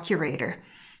over-procurator,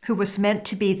 who was meant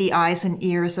to be the eyes and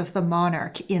ears of the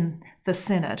monarch in the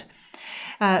synod.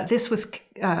 This was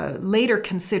later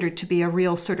considered to be a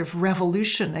real sort of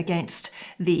revolution against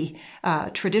the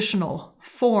traditional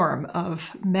form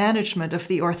of management of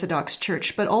the Orthodox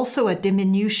Church, but also a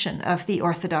diminution of the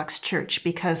Orthodox Church,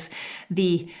 because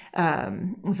the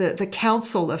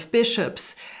Council of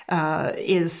Bishops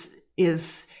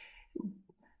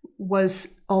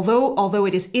was, although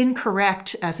it is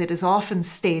incorrect, as it is often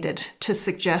stated, to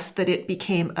suggest that it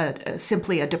became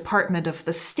simply a department of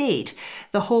the state,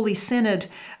 the Holy Synod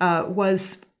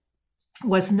was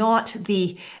not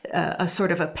a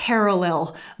sort of a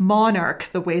parallel monarch,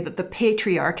 the way that the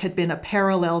Patriarch had been a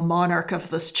parallel monarch of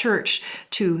this church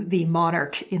to the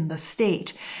monarch in the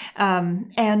state.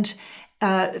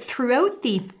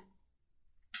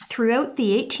 Throughout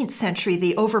the 18th century,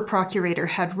 the over-procurator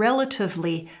had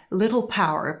relatively little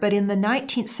power, but in the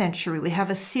 19th century, we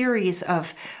have a series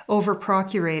of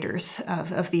over-procurators,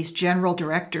 of these general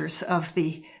directors of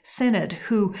the synod,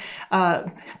 who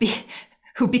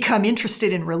become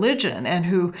interested in religion and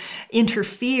who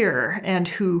interfere and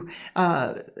who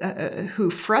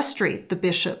frustrate the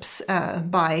bishops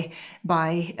by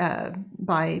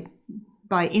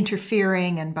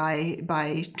interfering and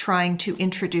by trying to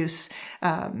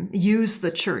use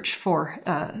the church for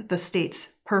the state's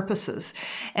purposes.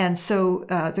 And so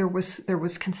there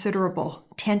was considerable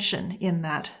tension in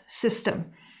that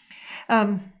system.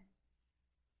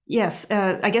 Yes,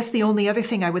 I guess the only other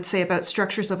thing I would say about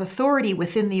structures of authority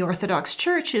within the Orthodox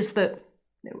Church is that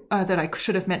I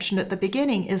should have mentioned at the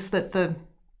beginning, is that the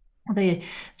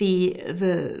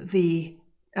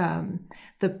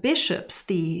bishops,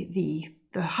 the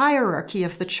hierarchy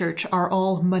of the church, are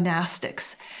all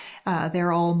monastics.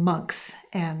 They're all monks,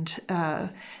 and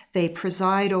they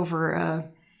preside over.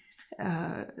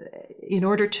 In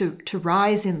order to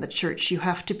rise in the church, you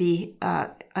have to be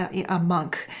a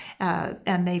monk,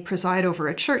 and they preside over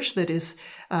a church that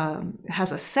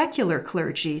has a secular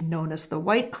clergy known as the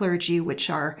white clergy,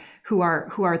 who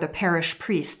are the parish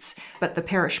priests. But the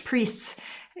parish priests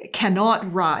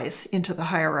cannot rise into the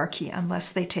hierarchy unless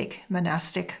they take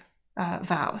monastic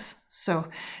vows. So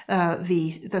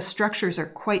the structures are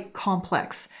quite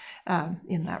complex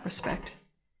in that respect.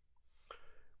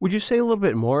 Would you say a little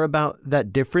bit more about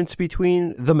that difference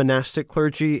between the monastic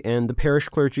clergy and the parish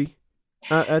clergy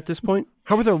at this point?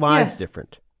 How were their lives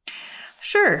different?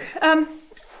 Sure.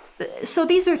 So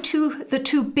these are the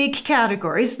two big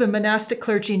categories: the monastic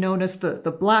clergy, known as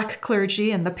the black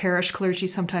clergy, and the parish clergy,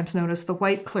 sometimes known as the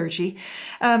white clergy.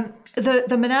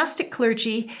 The monastic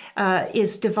clergy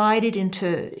is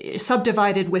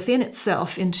subdivided within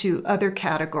itself into other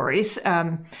categories.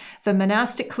 The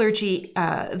monastic clergy,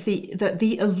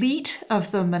 the elite of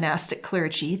the monastic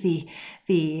clergy,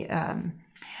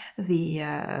 the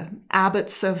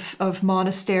abbots of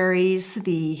monasteries,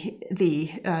 the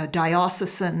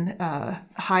diocesan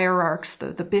hierarchs,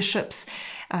 the bishops,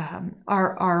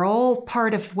 are all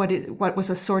part of what was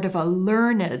a sort of a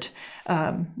learned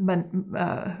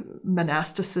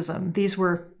monasticism. These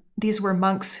were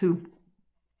monks who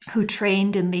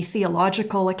trained in the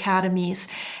theological academies,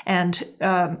 and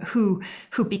who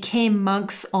became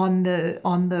monks on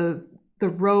the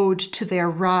road to their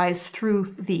rise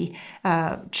through the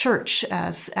church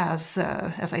as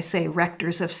I say,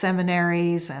 rectors of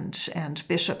seminaries and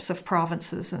bishops of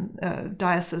provinces and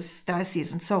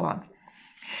dioceses and so on.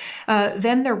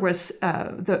 Then there was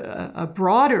a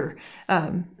broader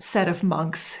set of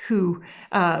monks who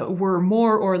were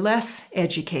more or less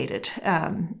educated,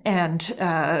 and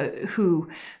who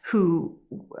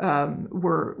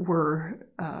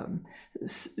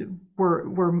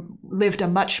lived a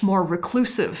much more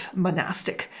reclusive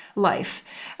monastic life.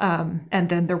 And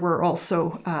then there were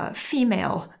also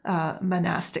female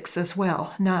monastics as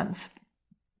well, nuns.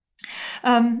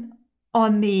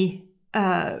 On the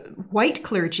white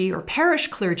clergy or parish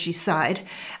clergy side,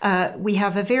 we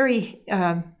have a very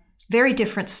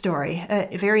different story,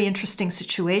 a very interesting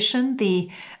situation.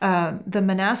 The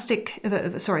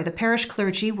parish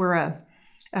clergy were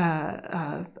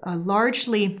a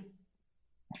largely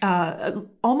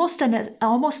almost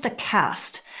a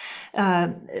caste.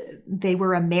 They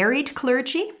were a married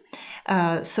clergy,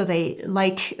 so they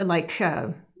like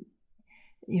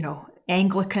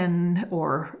Anglican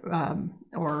or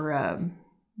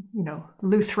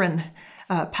Lutheran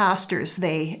pastors.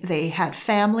 They had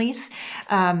families.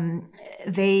 But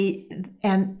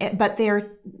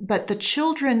the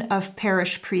children of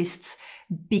parish priests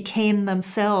became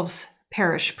themselves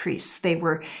parish priests. They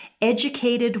were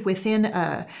educated within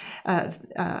the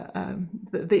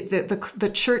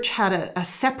church had a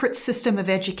separate system of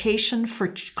education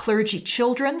for clergy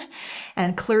children,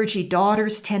 and clergy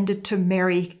daughters tended to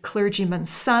marry clergymen's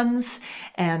sons,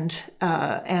 and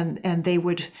they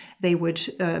would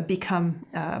become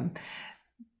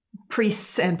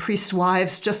priests and priests'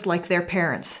 wives, just like their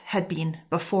parents had been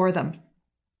before them.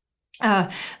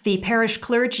 The parish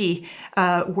clergy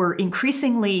were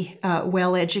increasingly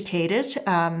well educated.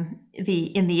 In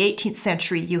the 18th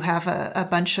century, you have a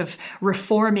bunch of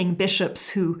reforming bishops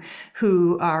who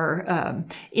are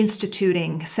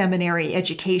instituting seminary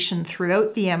education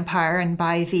throughout the empire, and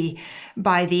by the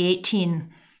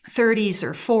 1830s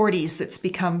or 40s, that's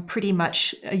become pretty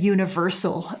much a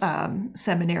universal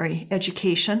seminary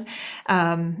education.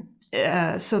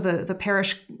 So the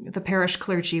parish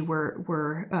clergy were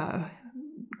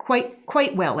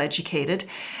quite well educated,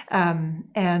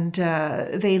 and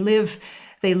they live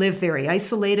very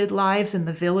isolated lives in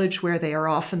the village, where they are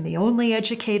often the only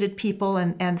educated people,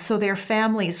 and so their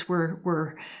families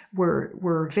were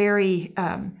very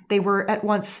they were at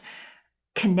once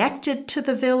connected to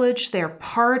the village. They're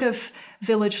part of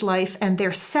village life, and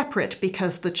they're separate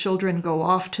because the children go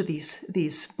off to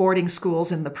these boarding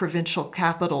schools in the provincial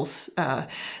capitals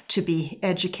to be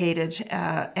educated,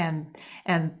 and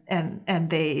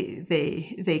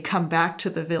they come back to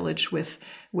the village with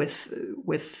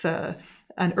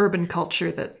an urban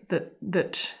culture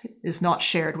that is not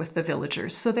shared with the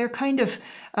villagers. So they're kind of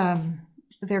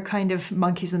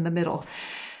monkeys in the middle.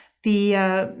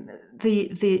 The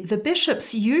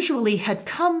bishops usually had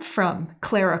come from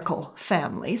clerical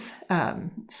families,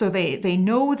 so they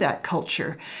know that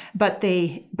culture, but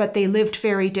they lived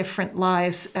very different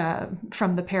lives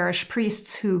from the parish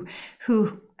priests who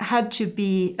had to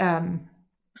be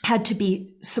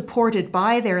supported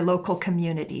by their local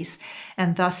communities,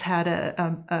 and thus had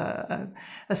a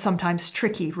sometimes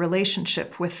tricky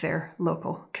relationship with their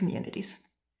local communities.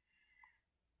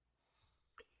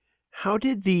 How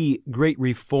did the great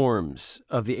reforms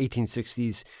of the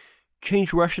 1860s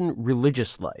change Russian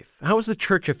religious life? How was the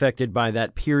church affected by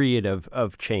that period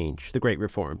of change, the great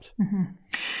reforms? Mm-hmm.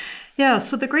 Yeah,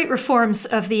 so the great reforms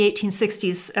of the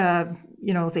 1860s, the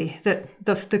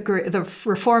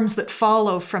reforms that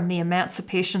follow from the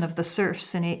emancipation of the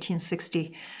serfs in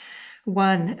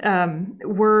 1861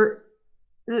 were.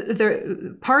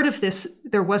 Part of this,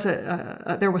 there was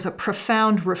a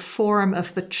profound reform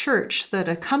of the church that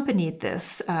accompanied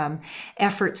this,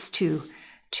 efforts to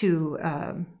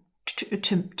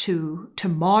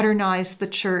modernize the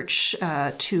church,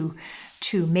 to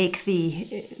make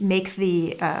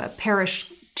the parish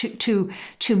to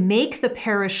make the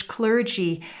parish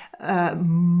clergy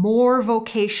more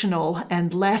vocational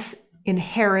and less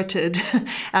inherited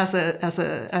as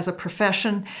a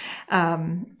profession,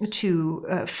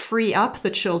 to free up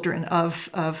the children of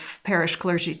parish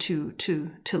clergy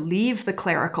to leave the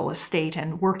clerical estate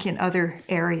and work in other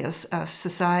areas of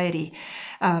society,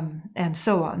 and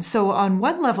so on. So on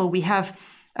one level, we have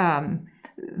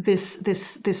this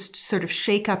sort of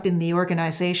shake-up in the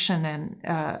organization and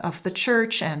of the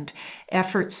church, and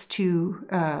efforts to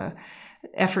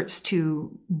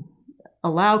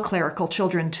allow clerical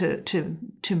children to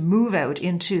move out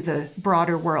into the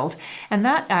broader world, and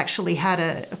that actually had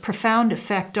a profound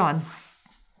effect on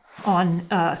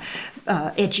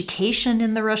education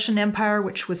in the Russian Empire,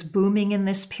 which was booming in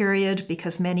this period,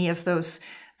 because many of those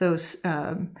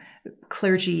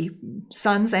clergy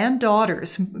sons and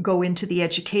daughters go into the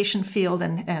education field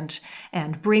and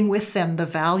bring with them the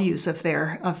values of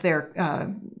their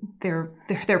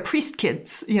priest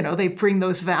kids. They bring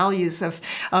those values of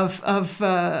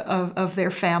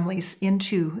their families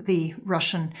into the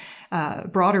Russian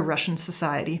broader Russian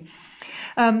society.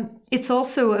 It's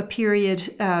also a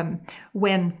period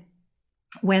when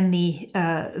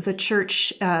the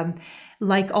church,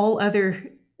 like all other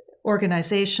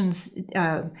organizations,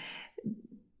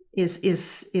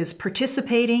 is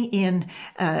participating in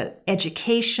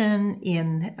education,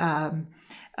 in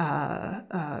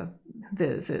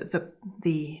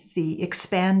the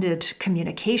expanded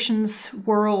communications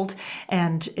world,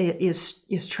 and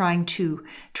is trying to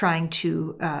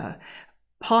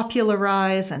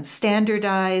popularize and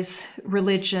standardize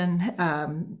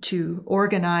religion, to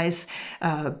organize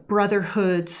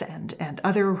brotherhoods and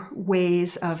other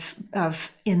ways of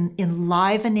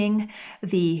enlivening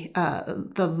the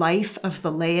life of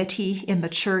the laity in the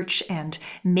church and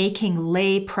making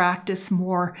lay practice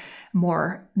more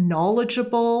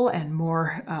knowledgeable and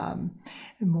more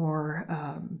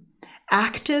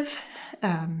active.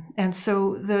 And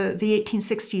so the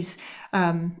 1860s,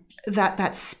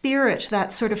 that spirit,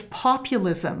 that sort of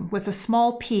populism with a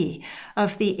small p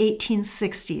of the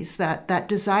 1860s, that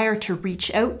desire to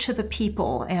reach out to the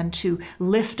people and to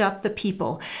lift up the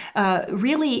people,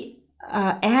 really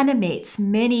animates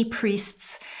many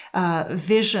priests'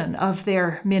 vision of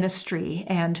their ministry,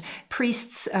 and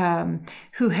priests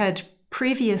who had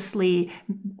previously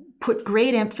put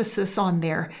great emphasis on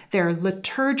their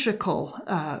liturgical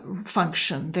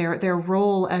function, their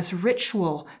role as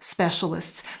ritual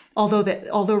specialists.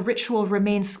 Although ritual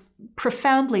remains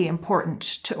profoundly important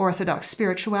to Orthodox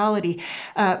spirituality,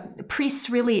 priests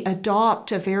really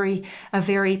adopt a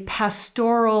very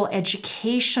pastoral,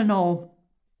 educational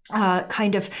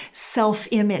kind of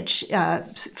self-image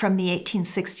from the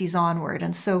 1860s onward,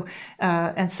 and so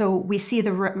we see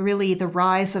the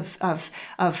rise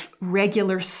of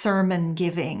regular sermon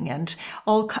giving and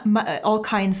all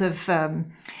kinds of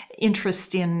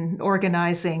interest in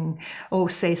organizing,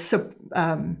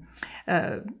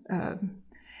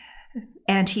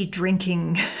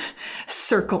 anti-drinking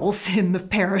circles in the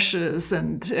parishes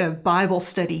and Bible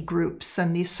study groups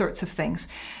and these sorts of things.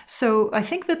 So I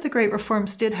think that the Great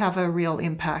Reforms did have a real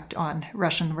impact on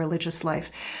Russian religious life.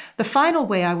 The final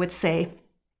way I would say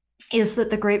is that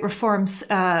the Great Reforms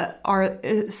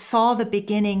saw the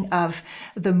beginning of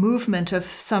the movement of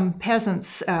some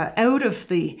peasants out of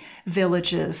the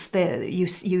villages.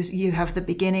 You have the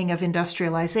beginning of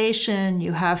industrialization.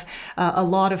 You have a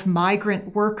lot of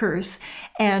migrant workers,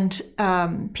 and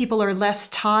people are less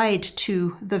tied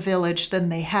to the village than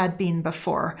they had been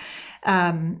before.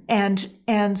 And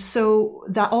so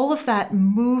all of that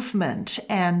movement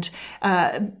and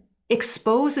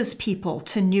exposes people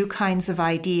to new kinds of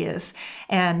ideas,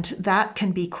 and that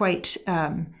can be quite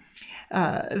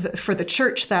for the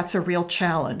church. That's a real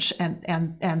challenge,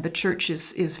 and the church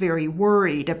is very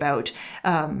worried about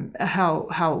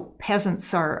how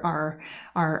peasants are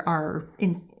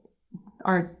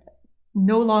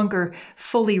no longer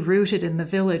fully rooted in the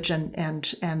village,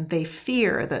 and they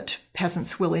fear that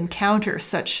peasants will encounter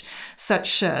such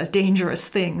dangerous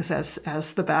things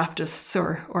as the Baptists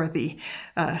or the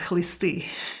Chlisti.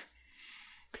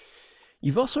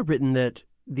 You've also written that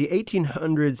the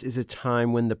 1800s is a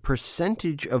time when the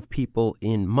percentage of people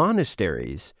in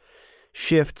monasteries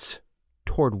shifts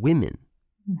toward women.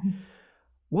 Mm-hmm.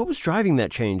 What was driving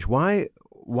that change? Why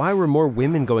were more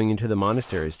women going into the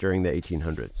monasteries during the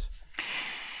 1800s?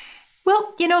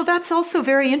 Well, that's also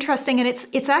very interesting, and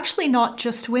it's actually not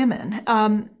just women.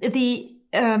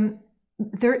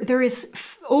 There is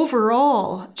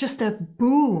overall just a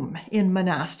boom in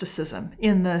monasticism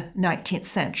in the 19th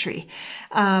century,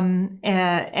 and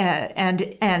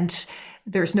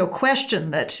there's no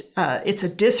question that it's a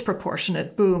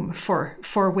disproportionate boom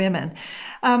for women.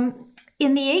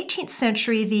 In the 18th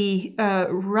century, the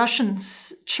Russian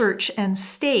church and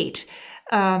state,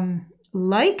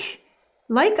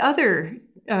 like other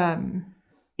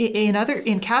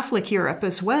in Catholic Europe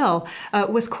as well,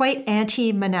 was quite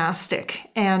anti-monastic,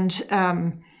 and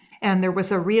there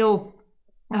was a real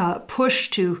push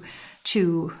to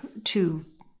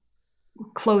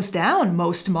close down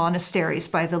most monasteries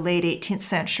by the late 18th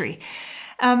century,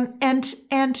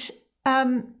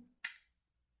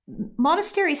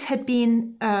 monasteries had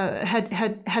been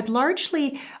had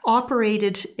largely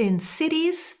operated in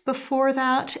cities before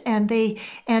that, and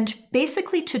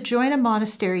basically to join a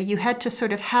monastery you had to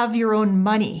sort of have your own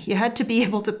money. You had to be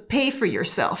able to pay for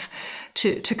yourself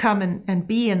to come and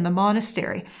be in the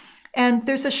monastery. And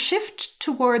there's a shift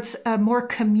towards a more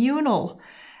communal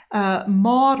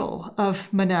model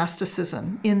of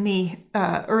monasticism in the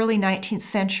early 19th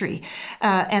century,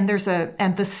 and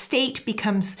the state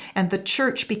becomes and the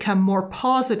church become more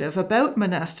positive about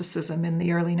monasticism in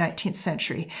the early 19th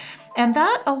century, and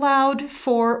that allowed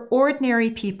for ordinary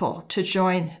people to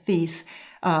join these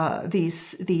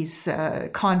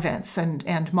convents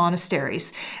and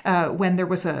monasteries when there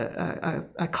was a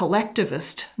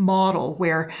collectivist model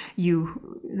where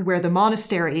the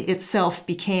monastery itself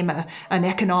became an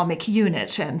economic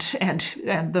unit, and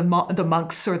the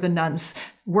monks or the nuns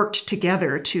worked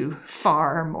together to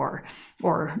farm or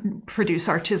produce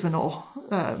artisanal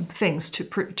things to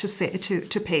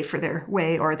pay for their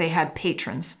way, or they had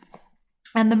patrons.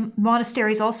 And the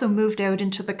monasteries also moved out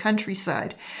into the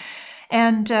countryside.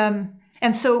 And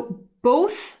so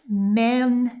both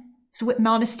men's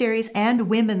monasteries and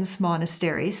women's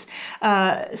monasteries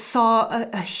saw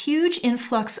a huge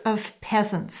influx of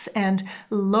peasants and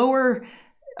lower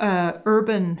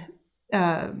urban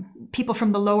people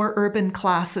from the lower urban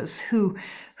classes who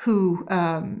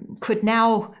could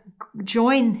now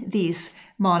join these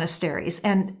monasteries,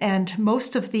 and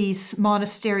most of these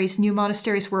monasteries, new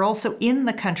monasteries, were also in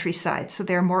the countryside, so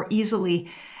they're more easily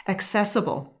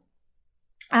accessible.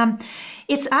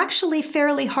 It's actually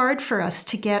fairly hard for us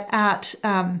to get at.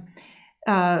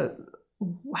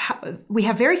 We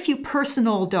have very few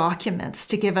personal documents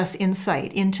to give us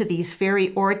insight into these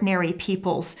very ordinary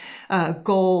people's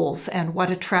goals and what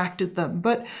attracted them.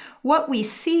 But what we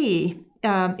see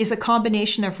is a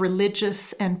combination of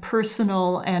religious and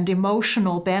personal and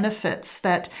emotional benefits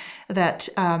that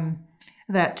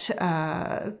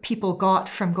people got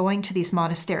from going to these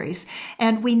monasteries.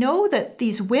 And we know that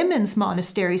these women's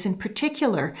monasteries in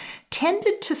particular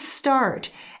tended to start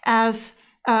as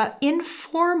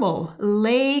informal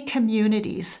lay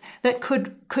communities that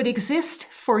could exist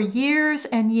for years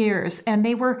and years. And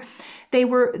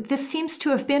this seems to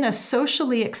have been a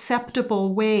socially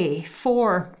acceptable way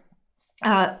for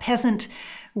peasant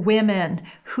women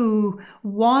who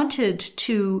wanted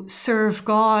to serve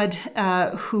God,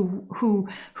 who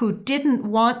didn't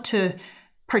want to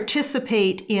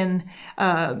participate in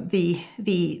the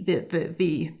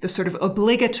sort of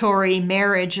obligatory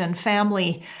marriage and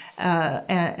family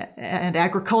and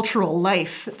agricultural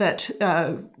life that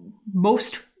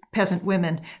most peasant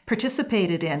women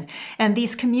participated in. And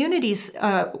these communities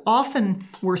often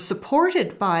were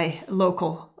supported by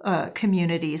local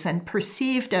communities and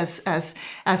perceived as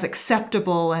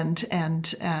acceptable and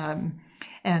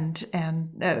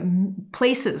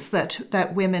places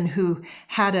that women who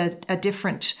had a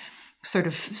different sort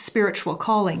of spiritual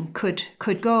calling could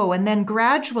go. And then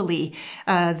gradually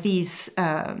these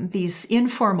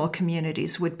informal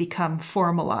communities would become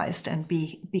formalized and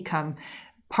become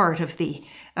part of the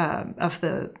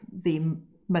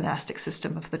monastic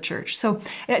system of the church. So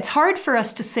it's hard for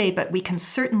us to say, but we can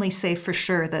certainly say for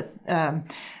sure that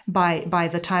by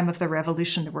the time of the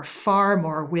Revolution, there were far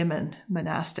more women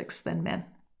monastics than men.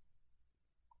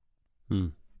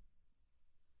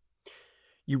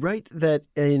 You write that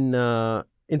in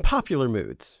popular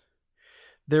moods,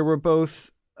 there were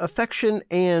both affection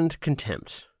and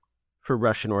contempt for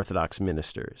Russian Orthodox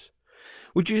ministers.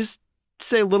 Would you just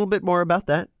say a little bit more about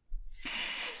that?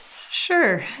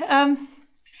 Sure.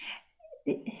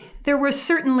 There were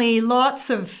certainly lots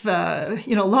of folklore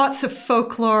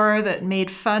that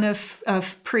made fun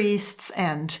of priests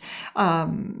and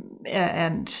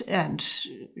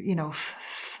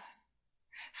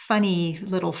funny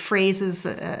little phrases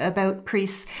about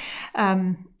priests.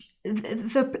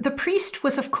 The priest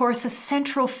was, of course, a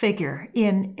central figure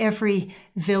in every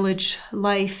village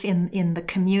life, in the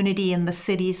community, in the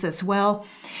cities as well.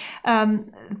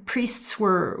 Priests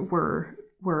were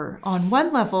on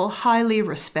one level highly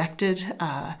respected.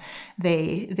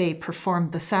 They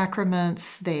performed the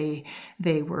sacraments. They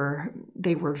were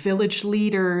village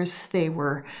leaders. They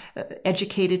were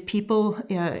educated people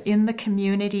in the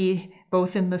community,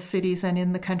 both in the cities and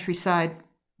in the countryside.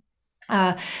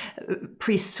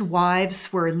 Priests'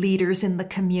 wives were leaders in the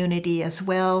community as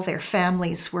well. Their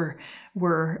families were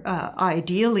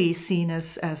ideally seen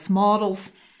as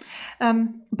models.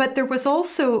 But there was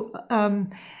also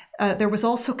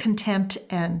contempt,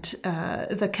 and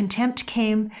the contempt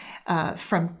came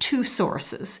from two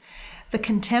sources. The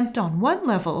contempt on one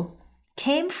level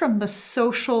came from the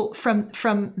social, from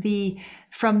the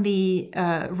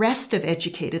rest of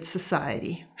educated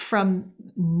society, from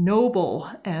noble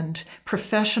and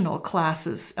professional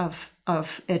classes of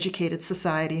educated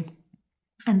society.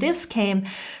 And this came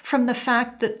from the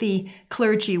fact that the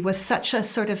clergy was such a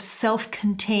sort of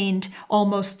self-contained,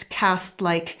 almost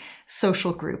caste-like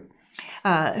social group,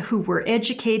 who were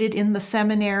educated in the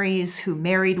seminaries, who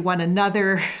married one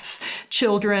another's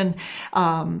children.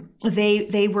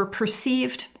 They were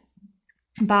perceived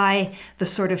by the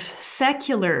sort of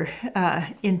secular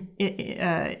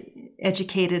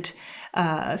educated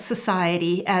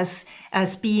society as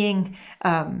being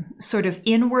sort of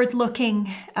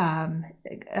inward-looking,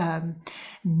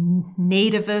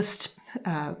 nativist.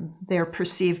 They're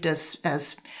perceived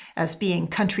as being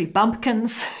country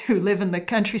bumpkins who live in the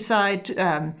countryside,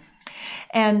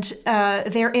 and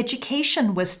their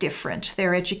education was different.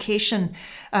 Their education,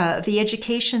 the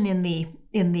education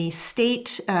in the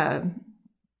state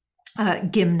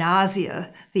gymnasia,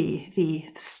 the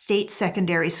state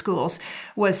secondary schools,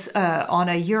 was on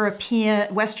a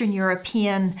Western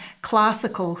European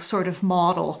classical sort of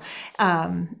model,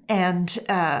 and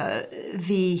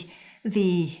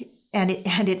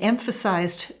it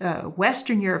emphasized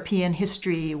Western European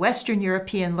history, Western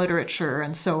European literature,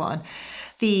 and so on.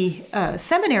 The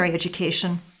seminary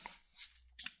education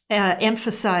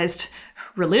emphasized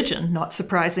religion, not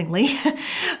surprisingly,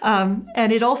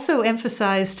 and it also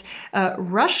emphasized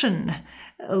Russian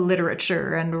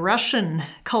literature and Russian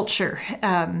culture,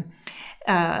 and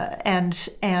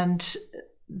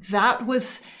that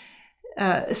was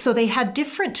so they had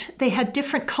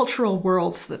different cultural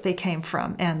worlds that they came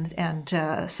from, and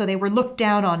so they were looked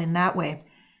down on in that way.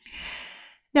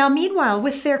 Now, meanwhile,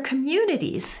 with their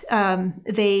communities,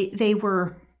 they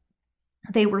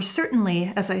were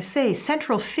certainly, as I say,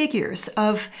 central figures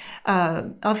of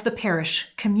the parish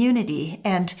community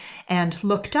and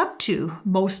looked up to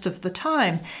most of the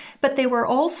time. But they were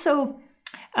also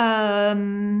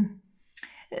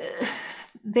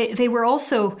they were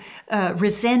also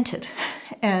resented,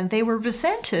 and they were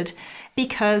resented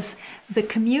because the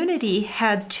community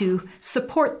had to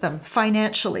support them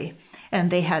financially,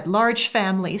 and they had large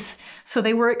families, so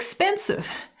they were expensive.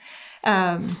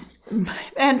 And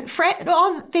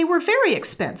they were very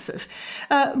expensive.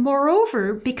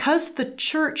 Moreover, because the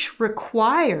church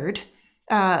required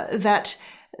that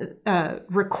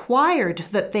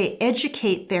they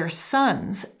educate their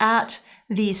sons at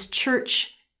these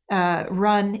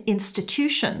church-run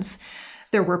institutions,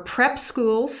 there were prep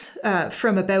schools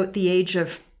from about the age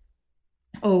of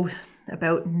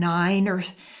about 9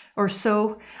 or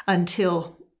so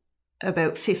until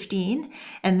about 15,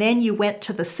 and then you went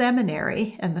to the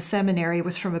seminary, and the seminary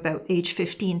was from about age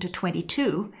 15 to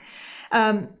 22.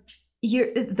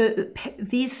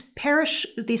 These parish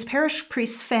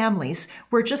priests' families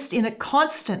were just in a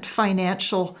constant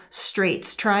financial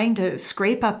straits, trying to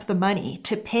scrape up the money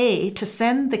to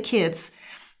send the kids,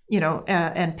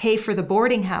 and pay for the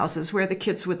boarding houses where the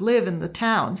kids would live in the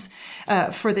towns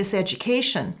for this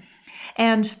education,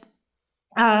 and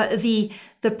the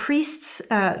priests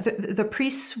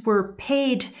were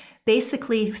paid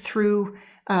basically through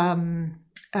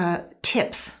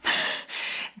tips,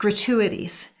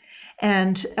 gratuities,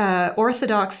 and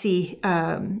Orthodoxy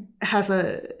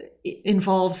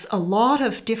involves a lot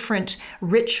of different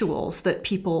rituals that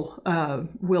people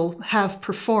will have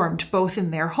performed both in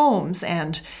their homes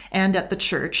and at the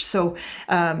church. So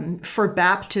for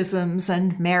baptisms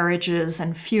and marriages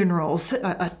and funerals,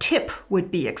 a tip would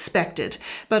be expected,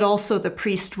 but also the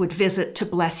priest would visit to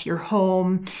bless your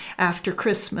home after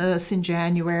Christmas in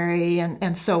January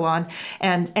and so on,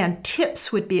 and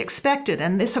tips would be expected.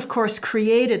 And this, of course,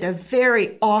 created a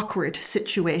very awkward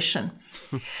situation.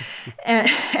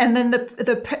 and then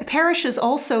the parishes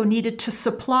also needed to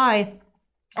supply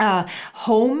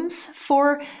homes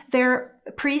for their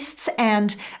priests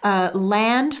and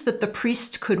land that the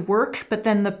priest could work, but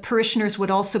then the parishioners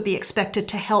would also be expected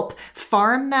to help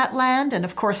farm that land, and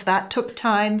of course that took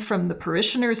time from the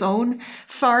parishioners' own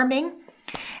farming,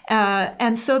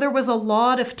 and so there was a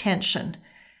lot of tension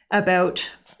about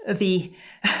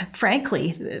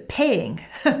frankly, paying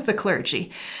the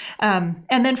clergy. And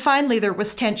then finally, there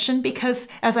was tension because,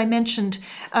 as I mentioned,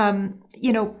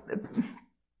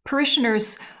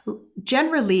 parishioners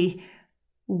generally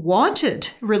wanted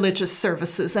religious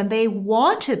services, and they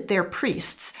wanted their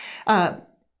priests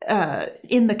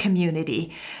in the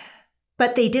community,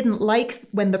 but they didn't like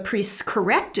when the priests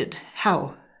corrected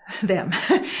them,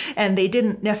 and they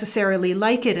didn't necessarily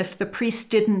like it if the priest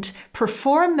didn't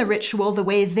perform the ritual the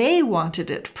way they wanted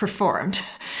it performed,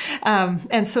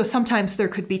 and so sometimes there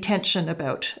could be tension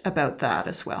about that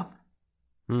as well.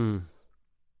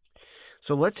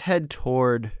 So let's head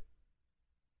toward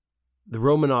the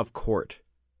Romanov court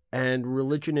and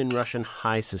religion in Russian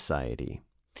high society.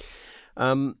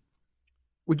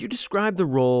 Would you describe the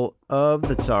role of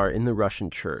the Tsar in the Russian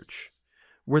church?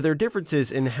 Were there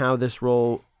differences in how this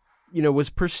role was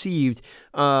perceived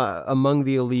among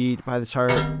the elite by the Tsar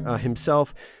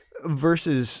himself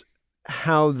versus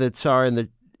how the Tsar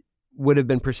would have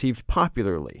been perceived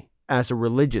popularly as a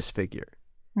religious figure?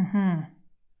 Mm-hmm.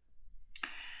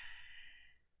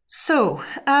 So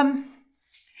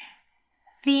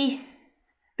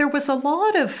there was a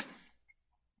lot of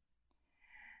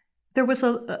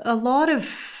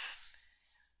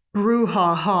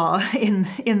brouhaha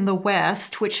in the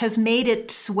West, which has made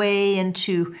its way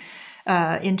into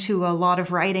a lot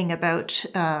of writing about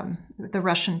the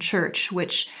Russian Church,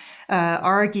 which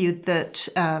argued that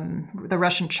the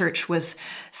Russian Church was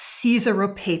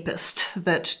Caesaropapist,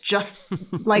 that just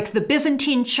like the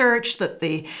Byzantine Church, that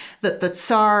the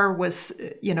Tsar was,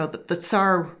 the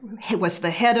Tsar was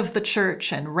the head of the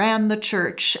Church and ran the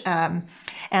Church, and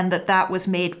that was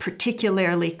made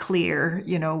particularly clear,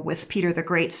 with Peter the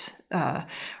Great's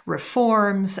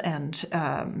reforms, and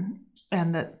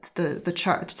that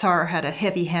the Tsar had a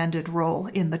heavy-handed role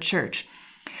in the Church.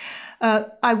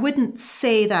 I wouldn't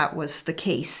say that was the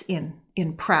case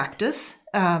in practice.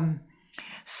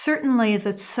 Certainly,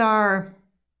 the Tsar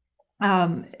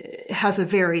has a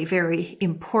very, very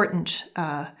important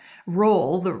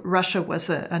role. Russia was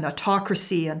an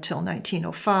autocracy until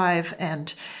 1905,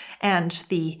 and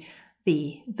the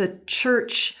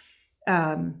Church.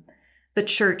 The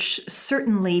Church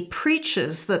certainly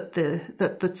preaches that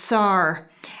the Tsar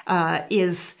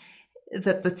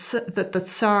the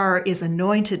Tsar is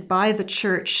anointed by the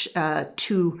Church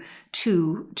to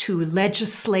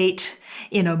legislate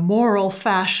in a moral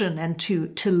fashion and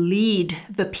to lead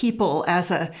the people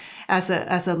as an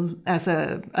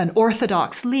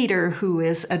Orthodox leader who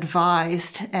is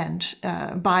advised and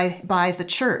by the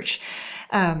Church,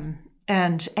 and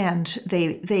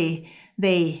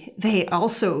they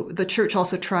also, the Church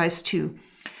also tries to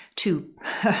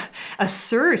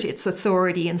assert its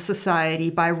authority in society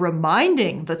by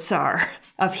reminding the Tsar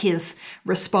of his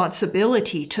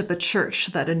responsibility to the Church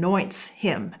that anoints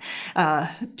him,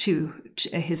 to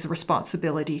his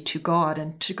responsibility to God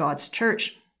and to God's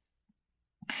Church.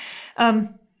 The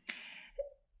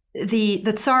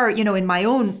Tsar, in my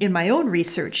own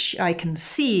research, I can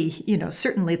see,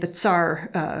 certainly the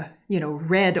Tsar,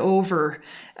 read over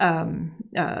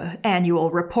annual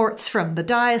reports from the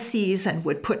diocese and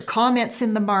would put comments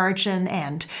in the margin,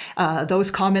 and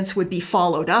those comments would be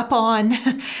followed up on,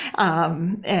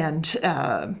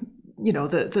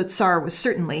 the Tsar was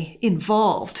certainly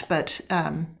involved, but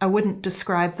I wouldn't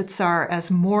describe the Tsar as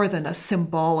more than a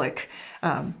symbolic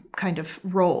kind of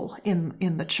role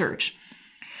in the Church.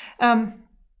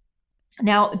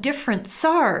 Now, different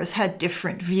Tsars had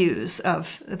different views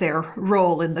of their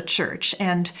role in the Church,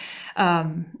 and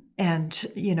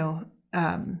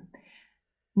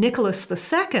Nicholas II,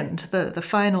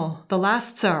 the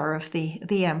last Tsar of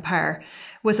the empire,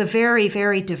 was a very,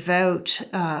 very devout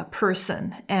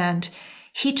person, and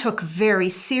he took very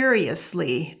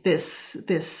seriously this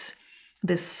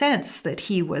sense that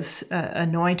he was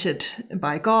anointed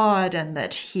by God and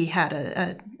that he had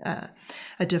a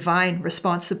divine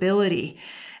responsibility.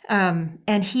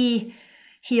 And he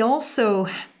also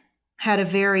had a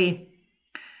very,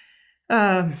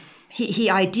 he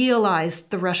idealized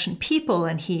the Russian people,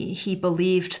 and he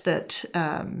believed that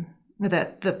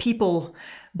the people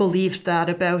believed that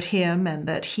about him, and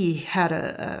that he had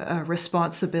a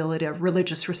responsibility, a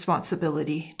religious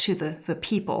responsibility to the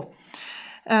people.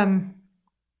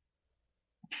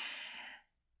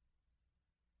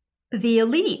 The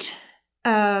elite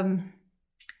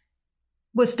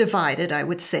was divided, I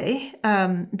would say.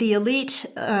 The elite,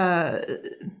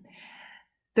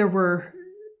 there were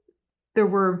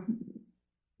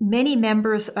many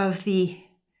members of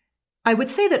I would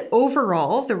say that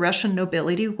overall the Russian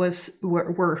nobility were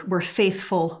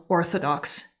faithful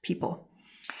Orthodox people.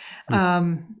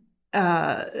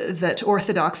 That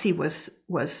Orthodoxy was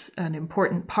an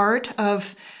important part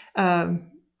of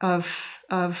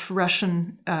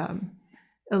Russian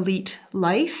elite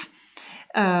life.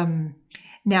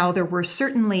 Now there were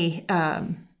certainly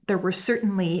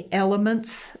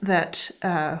elements that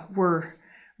were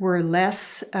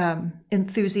less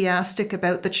enthusiastic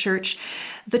about the Church.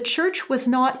 The Church was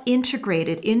not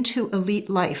integrated into elite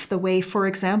life the way, for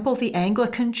example, the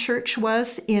Anglican Church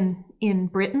was in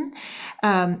Britain,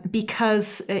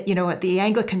 because at the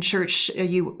Anglican Church,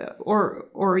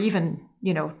 or even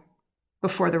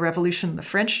before the Revolution, the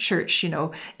French Church,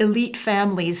 elite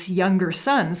families' younger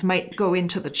sons might go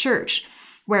into the Church,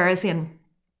 whereas in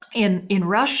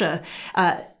Russia,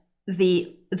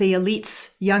 the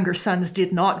elite's younger sons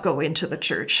did not go into the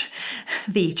Church.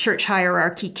 The Church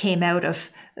hierarchy came out of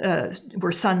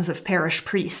were sons of parish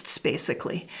priests,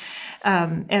 basically.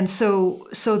 And so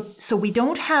we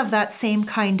don't have that same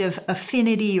kind of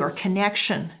affinity or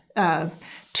connection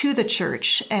to the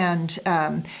Church, and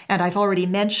I've already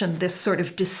mentioned this sort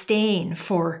of disdain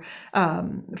for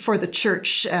the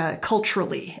Church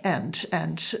culturally, and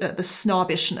the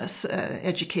snobbishness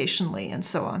educationally, and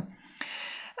so on.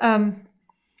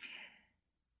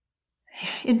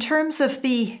 In terms of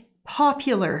the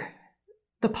populace,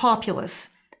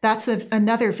 that's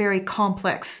another very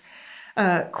complex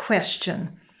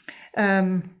question.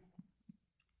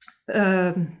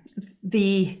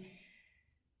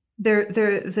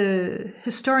 the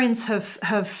historians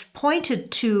have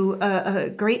pointed to a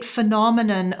great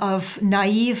phenomenon of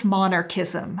naive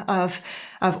monarchism, of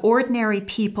ordinary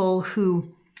people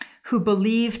who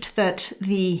believed that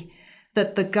the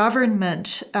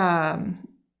government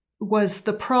was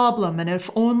the problem, and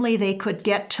if only they could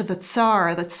get to the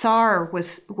Tsar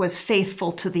was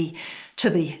faithful to the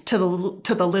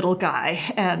little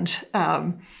guy, and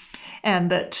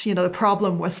that the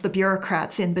problem was the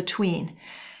bureaucrats in between.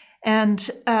 And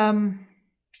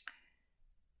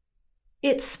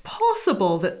it's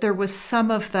possible that there was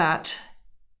some of that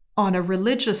on a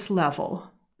religious level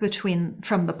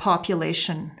from the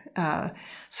population,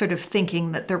 sort of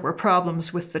thinking that there were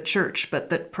problems with the church, but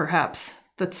that perhaps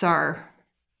the Tsar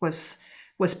was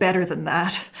better than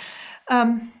that.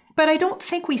 But I don't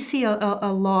think we see a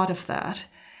lot of that.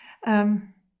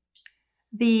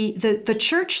 The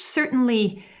church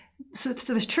certainly. So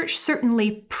the church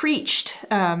certainly preached,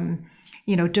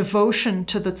 devotion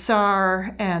to the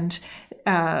Tsar, and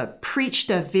preached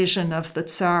a vision of the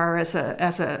Tsar as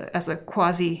a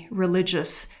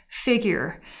quasi-religious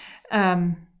figure.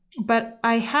 But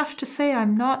I have to say,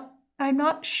 I'm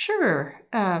not sure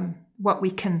what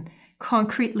we can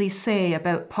concretely say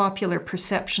about popular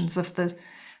perceptions of the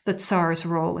Tsar's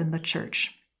role in the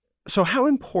church. So how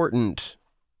important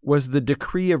was the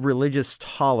decree of religious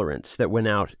tolerance that went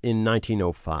out in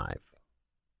 1905?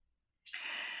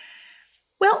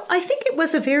 Well, I think it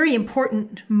was a very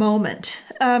important moment.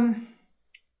 So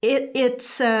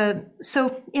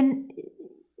in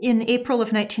April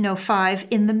of 1905,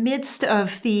 in the midst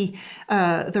of the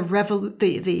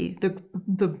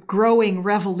growing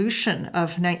revolution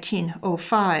of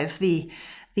 1905, the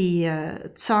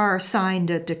Tsar signed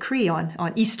a decree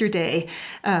on Easter Day,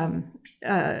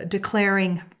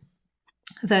 declaring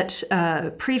that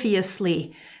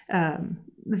previously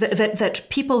that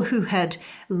people who had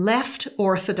left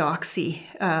Orthodoxy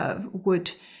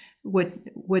would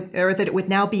or that it would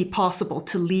now be possible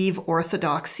to leave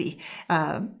Orthodoxy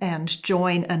and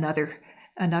join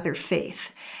another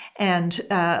faith, and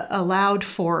allowed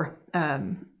for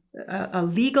a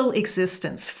legal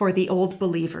existence for the old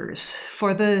believers,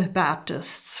 for the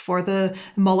Baptists, for the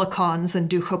Mullahkhans and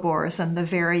Doukhobors, and the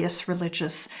various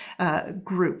religious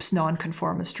groups,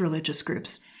 nonconformist religious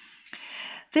groups.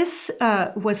 This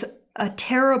was a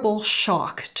terrible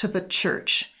shock to the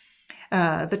church.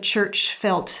 The church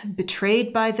felt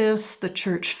betrayed by this. The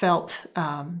church felt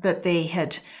that they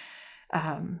had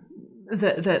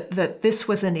that this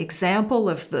was an example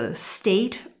of the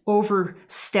state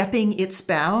overstepping its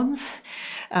bounds,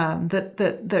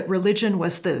 that religion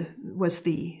was the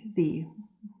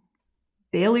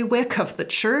bailiwick of the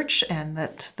church, and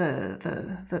that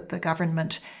the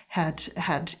government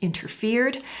had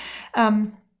interfered,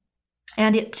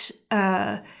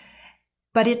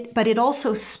 but it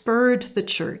also spurred the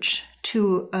church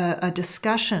to a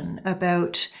discussion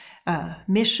about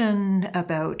mission,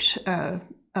 about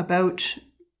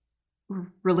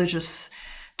religious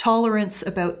tolerance,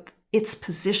 about its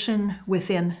position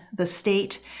within the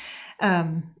state.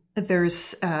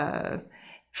 There's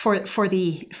for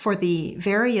the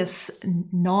various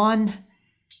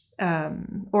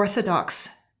non-Orthodox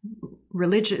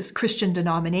religious Christian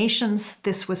denominations,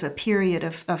 this was a period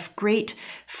of great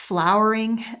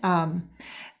flowering.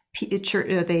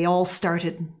 They all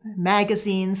started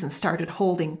magazines and started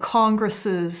holding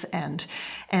congresses, and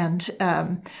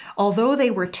although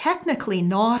they were technically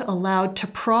not allowed to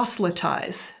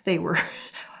proselytize, they were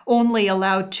only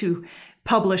allowed to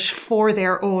publish for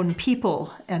their own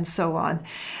people and so on.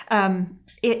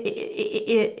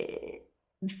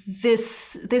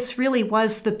 This really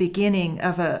was the beginning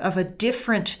of a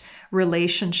different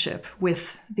relationship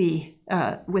with the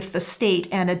state,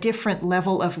 and a different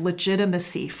level of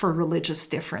legitimacy for religious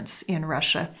difference in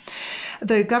Russia.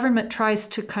 The government tries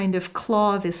to kind of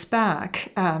claw this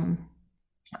back, but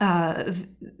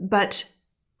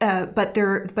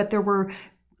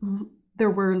there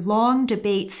were long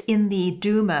debates in the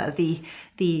Duma, the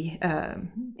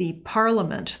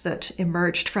parliament that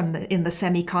emerged in the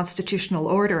semi-constitutional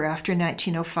order after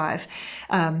 1905,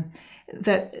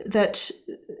 that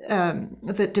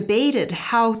debated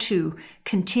how to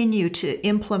continue to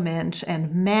implement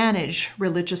and manage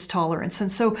religious tolerance. And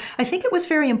so I think it was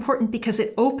very important because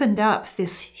it opened up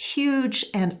this huge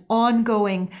and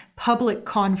ongoing public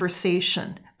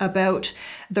conversation about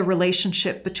the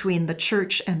relationship between the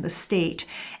church and the state,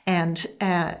 and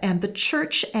the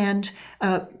church and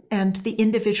the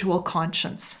individual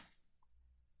conscience.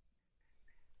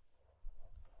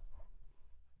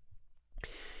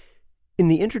 In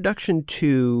the introduction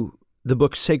to the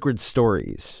book Sacred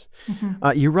Stories,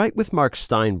 you write with Mark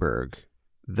Steinberg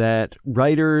that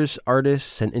writers,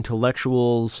 artists, and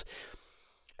intellectuals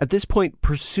at this point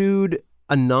pursued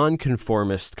a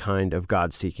nonconformist kind of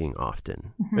God-seeking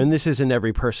often. And this isn't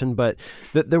every person, but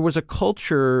that there was a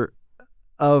culture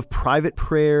of private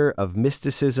prayer, of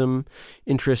mysticism,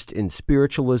 interest in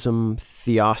spiritualism,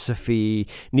 theosophy,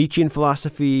 Nietzschean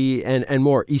philosophy, and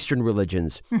more Eastern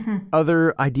religions,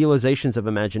 other idealizations of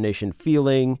imagination,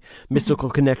 feeling, mystical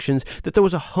connections, that there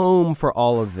was a home for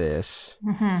all of this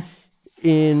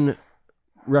in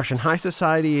Russian high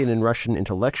society and in Russian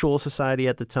intellectual society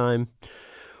at the time.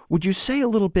 Would you say a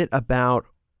little bit about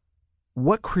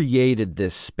what created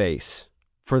this space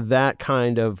for that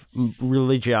kind of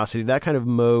religiosity, that kind of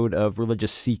mode of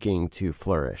religious seeking to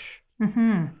flourish?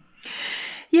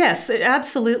 Yes,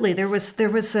 absolutely.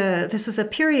 This is a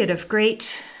period of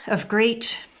great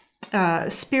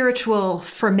spiritual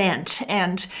ferment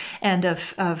and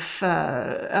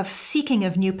of seeking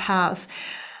of new paths.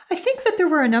 I think that there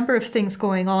were a number of things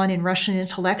going on in Russian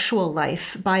intellectual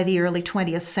life by the early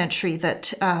 20th century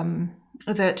that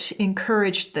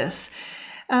encouraged this.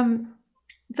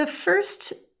 The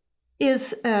first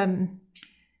is in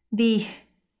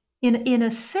a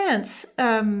sense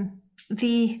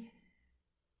the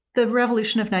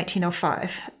Revolution of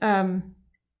 1905.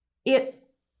 It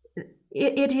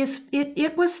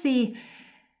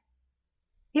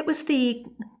was the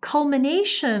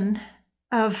culmination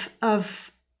of a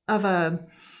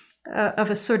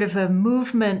sort of a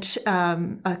movement,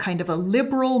 a kind of a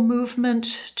liberal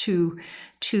movement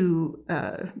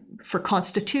for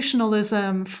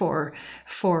constitutionalism, for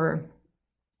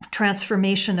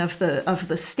transformation of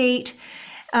the state,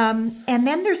 and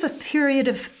then there's a period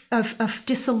of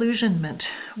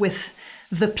disillusionment with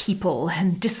the people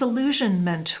and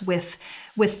disillusionment with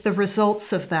the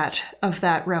results of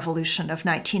that revolution of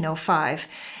 1905,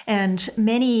 and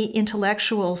many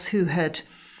intellectuals who had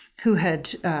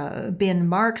been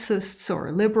Marxists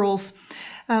or liberals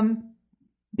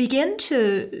begin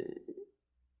to,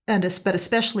 but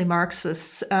especially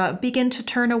Marxists, begin to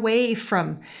turn away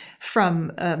from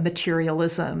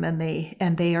materialism,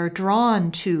 and they are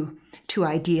drawn to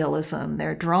idealism.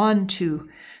 They're drawn to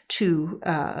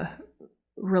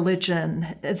religion.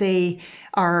 They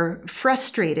are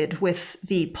frustrated with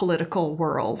the political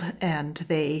world, and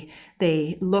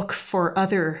they look for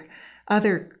other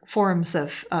forms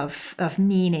of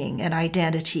meaning and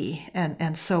identity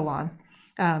and so on.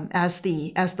 As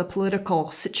the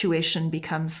political situation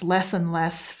becomes less and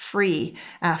less free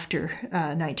after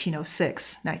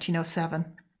 1906, 1907.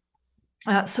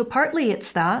 So partly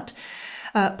it's that.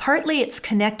 Partly it's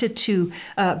connected to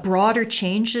broader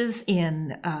changes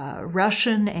in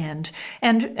Russian and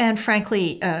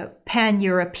frankly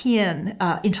pan-European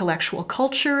intellectual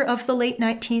culture of the late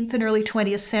 19th and early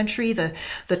 20th century. The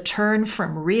turn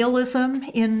from realism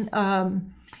in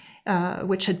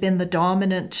which had been the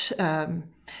dominant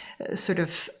sort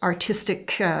of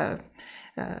artistic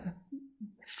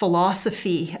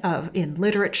philosophy in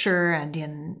literature and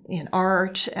in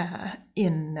art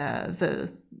in the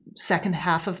second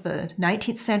half of the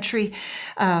 19th century,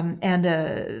 and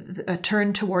a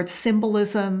turn towards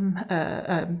symbolism,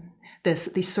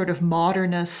 this sort of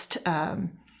modernist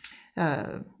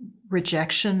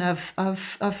rejection of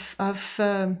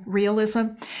realism,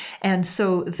 and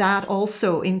so that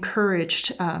also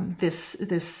encouraged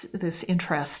this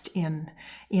interest in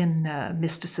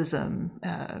mysticism,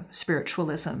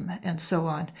 spiritualism, and so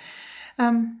on.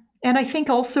 And I think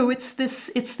also it's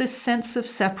this sense of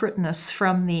separateness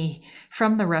from the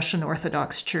Russian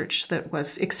Orthodox Church that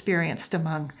was experienced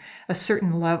among a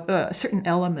certain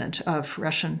element of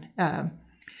Russian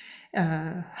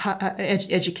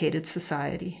educated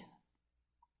society.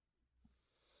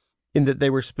 In that they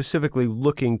were specifically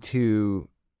looking to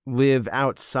live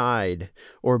outside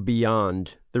or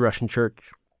beyond the Russian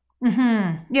Church.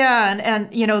 Yeah,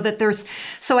 and you know that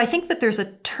I think that there's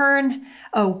a turn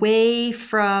away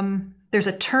from, there's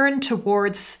a turn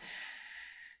towards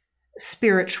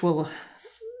spiritual.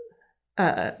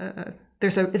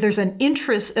 There's an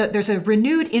interest. There's a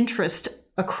renewed interest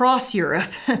across Europe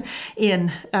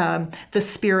in the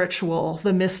spiritual,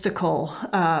 the mystical,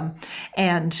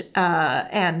 and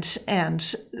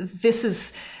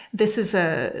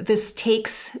this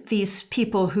takes these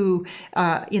people who,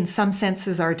 in some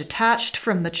senses, are detached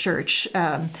from the church.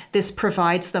 This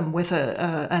provides them with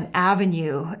an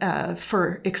avenue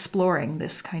for exploring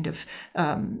this kind of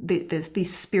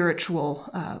these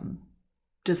spiritual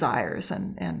desires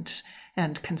and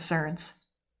concerns.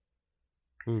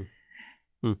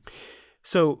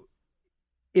 So,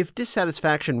 if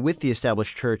dissatisfaction with the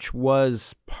established church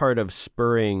was part of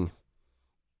spurring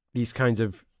these kinds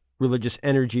of religious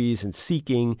energies and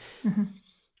seeking,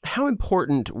 How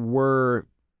important were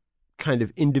kind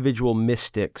of individual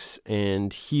mystics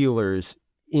and healers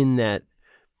in that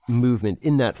movement,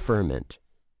 in that ferment?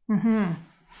 Mm-hmm.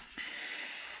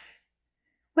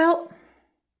 Well,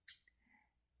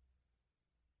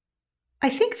 I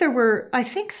think that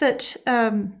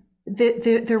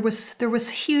there was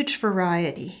huge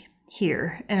variety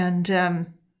here, and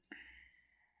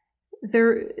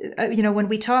when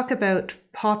we talk about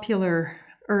popular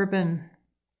urban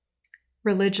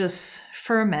religious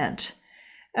ferment,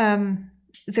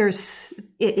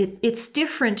 it's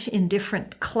different in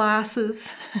different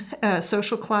classes,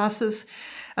 social classes.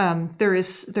 There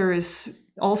is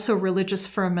also religious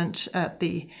ferment at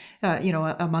the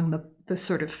among the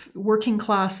sort of working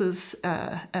classes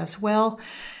as well,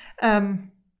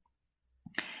 and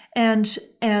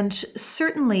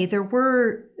certainly there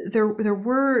were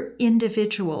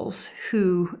individuals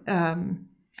who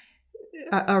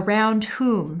around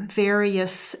whom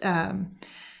various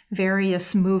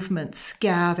movements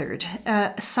gathered.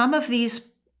 Some of these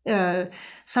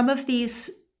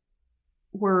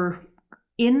were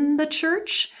in the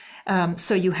church.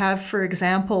 So you have, for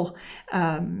example,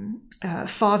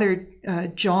 Father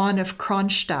John of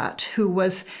Kronstadt, who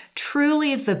was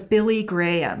truly the Billy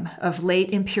Graham of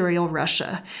late Imperial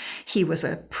Russia. He was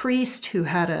a priest who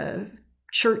had a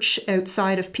church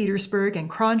outside of Petersburg in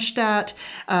Kronstadt,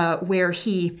 where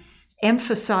he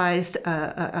emphasized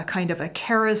a kind of a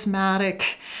charismatic,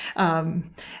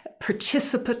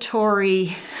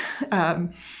 participatory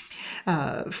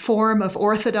form of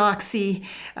orthodoxy.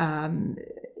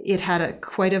 It had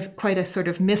quite a sort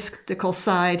of mystical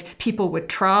side. People would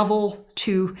travel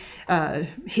to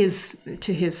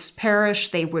his parish.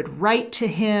 They would write to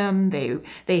him.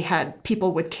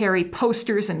 People would carry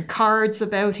posters and cards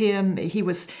about him. He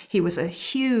was a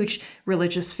huge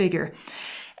religious figure,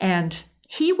 and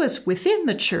he was within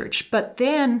the church. But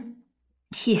then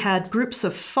he had groups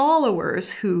of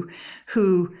followers who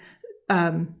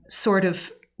sort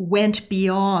of went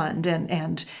beyond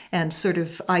and sort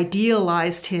of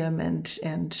idealized him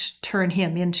and turned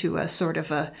him into a sort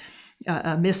of a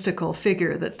mystical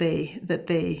figure that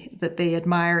they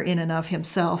admire in and of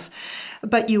himself.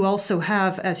 But you also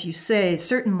have, as you say,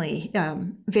 certainly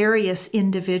various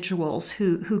individuals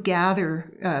who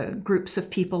gather groups of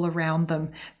people around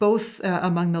them, both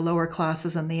among the lower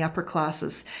classes and the upper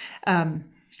classes. I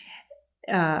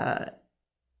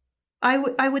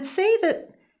would say that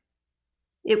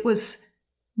it was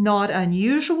not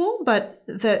unusual, but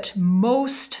that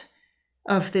most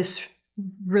of this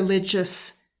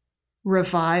religious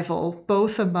revival,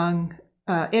 both among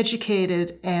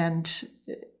educated and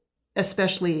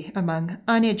especially among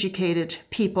uneducated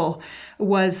people,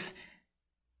 was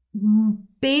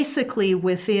basically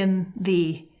within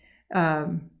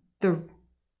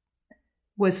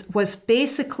was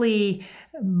basically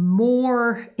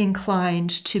more inclined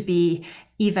to be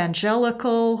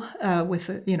evangelical, with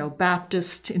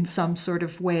Baptist in some sort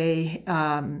of way,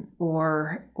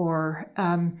 or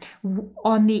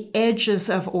on the edges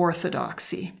of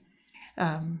orthodoxy.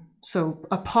 So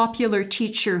a popular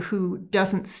teacher who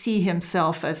doesn't see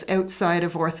himself as outside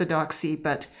of orthodoxy,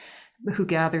 but who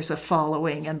gathers a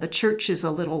following, and the church is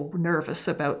a little nervous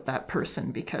about that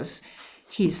person because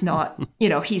he's not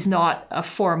a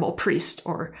formal priest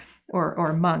or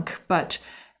monk, but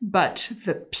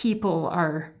the people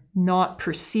are not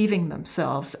perceiving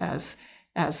themselves as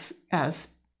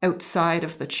outside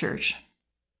of the church.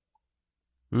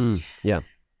 Yeah.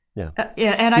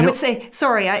 And I would say,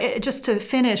 sorry, just to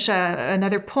finish,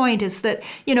 another point is that,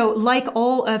 like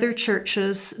all other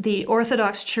churches, the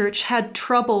Orthodox Church had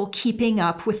trouble keeping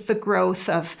up with the growth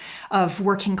of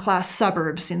working class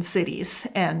suburbs in cities.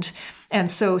 And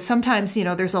so sometimes,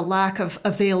 there's a lack of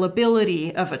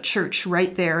availability of a church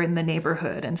right there in the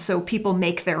neighborhood. And so people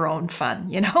make their own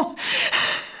fun,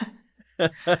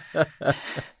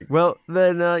 Well,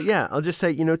 then, I'll just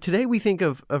say, today we think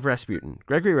of Rasputin,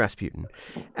 Gregory Rasputin,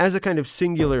 as a kind of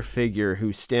singular figure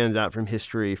who stands out from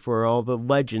history for all the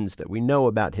legends that we know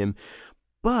about him.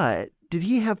 But did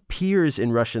he have peers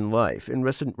in Russian life, in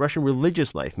Russian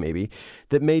religious life maybe,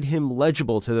 that made him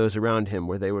legible to those around him,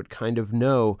 where they would kind of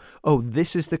know, oh,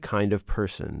 this is the kind of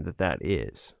person that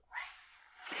is?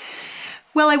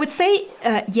 Well, I would say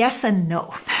yes and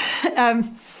no.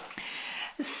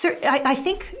 I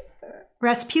think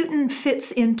Rasputin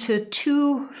fits into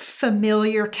two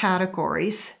familiar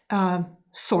categories,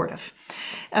 sort of.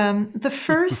 The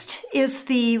first is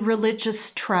the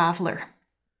religious traveler,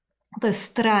 the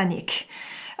strannik,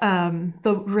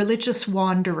 the religious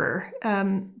wanderer.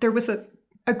 There was a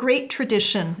great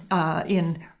tradition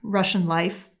in Russian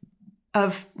life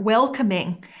of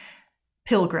welcoming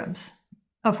pilgrims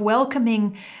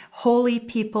welcoming holy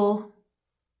people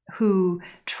who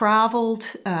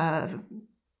traveled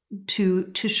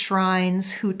to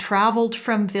shrines, who traveled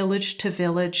from village to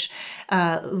village,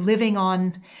 living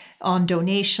on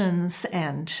donations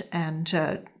and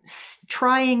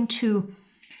trying to.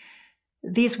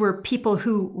 These were people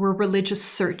who were religious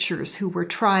searchers, who were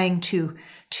trying to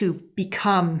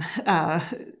become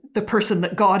the person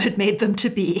that God had made them to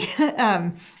be.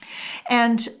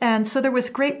 And so there was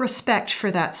great respect for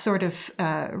that sort of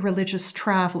religious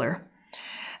traveler.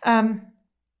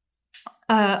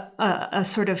 A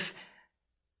sort of,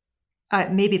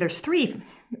 maybe there's three.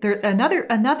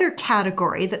 Another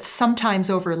category that sometimes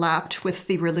overlapped with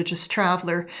the religious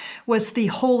traveler was the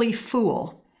holy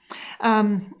fool.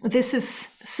 This is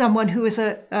someone who is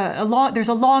there's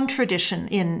a long tradition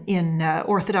in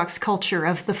Orthodox culture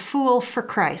of the fool for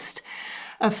Christ,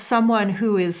 of someone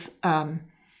who is,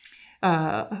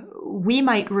 we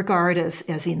might regard as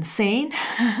insane,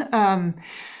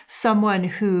 someone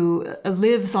who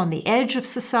lives on the edge of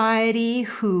society,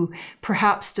 who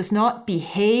perhaps does not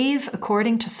behave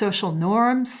according to social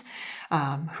norms,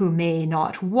 who may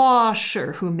not wash,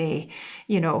 or who may,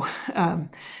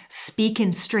 speak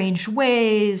in strange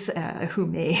ways, who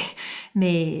may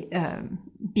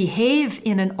behave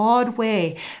in an odd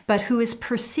way, but who is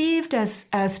perceived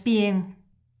as being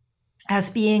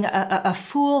a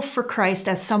fool for Christ,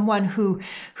 as someone who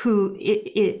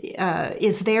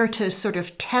is there to sort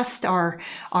of test our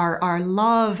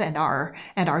love and our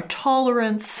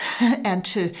tolerance, and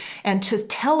to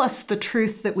tell us the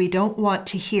truth that we don't want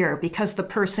to hear, because the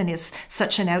person is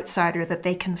such an outsider that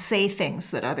they can say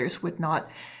things that others could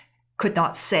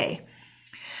not say.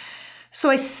 So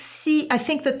I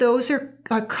think that those are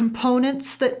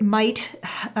components that might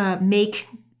make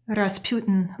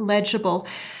Rasputin legible.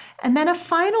 And then a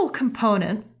final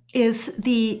component is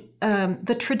the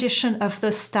tradition of the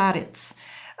starets.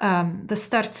 The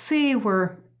starci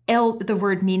were, the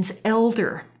word means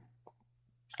elder.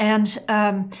 And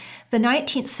the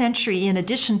 19th century, in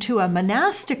addition to a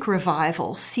monastic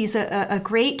revival, sees a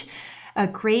great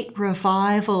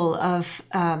revival of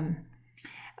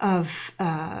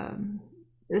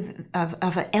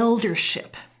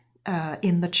eldership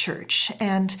in the church.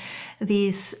 And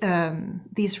these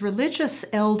religious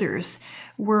elders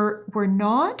were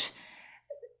not,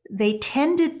 they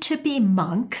tended to be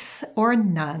monks or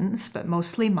nuns, but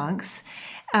mostly monks,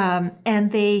 but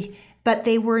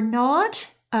they were not.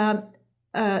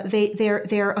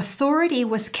 Their authority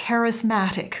was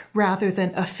charismatic rather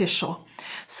than official.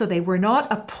 So they were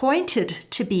not appointed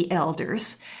to be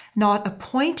elders, not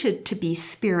appointed to be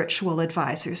spiritual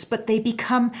advisors, but they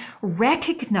become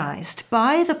recognized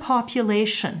by the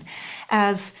population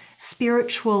as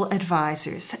spiritual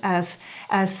advisors, as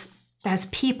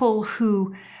people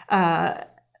who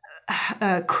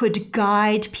could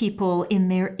guide people in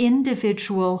their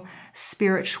individual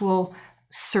spiritual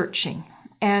searching.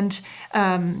 And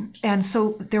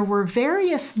so there were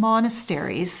various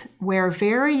monasteries where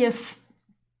various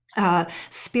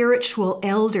spiritual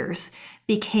elders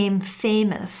became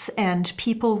famous, and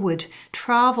people would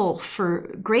travel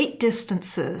for great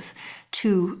distances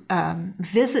to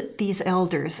visit these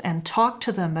elders and talk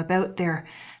to them about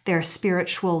their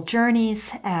spiritual journeys,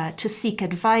 to seek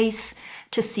advice,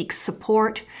 to seek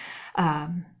support.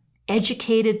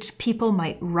 Educated people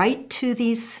might write to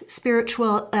these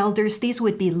spiritual elders. These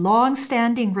would be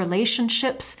long-standing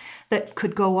relationships that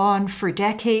could go on for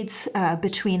decades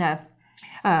between a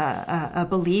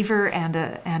believer and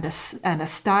a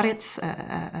starets,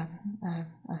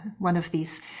 one of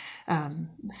these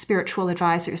spiritual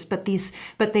advisors. But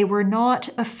they were not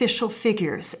official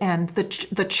figures, and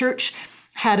the church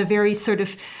had a very sort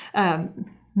of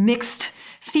mixed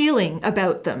feeling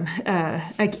about them,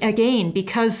 again,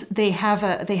 because they have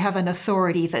an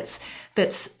authority that's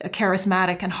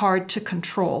charismatic and hard to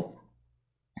control.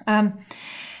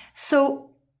 So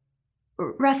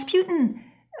Rasputin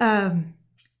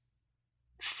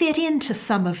fit into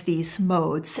some of these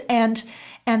modes, and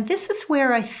this is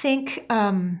where I think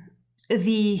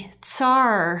the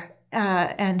Tsar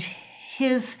and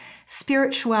his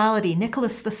spirituality,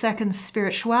 Nicholas II's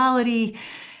spirituality,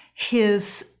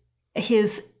 his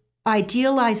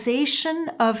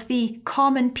idealization of the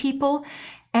common people,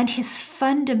 and his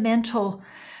fundamental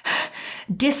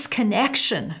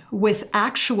disconnection with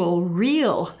actual,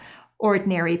 real,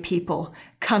 ordinary people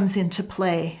comes into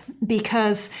play,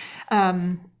 because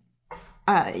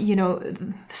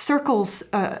circles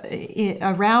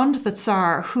around the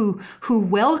Tsar who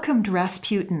welcomed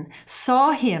Rasputin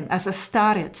saw him as a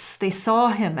starets, they saw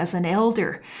him as an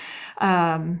elder,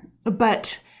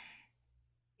 but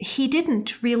he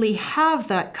didn't really have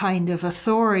that kind of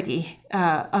authority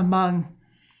among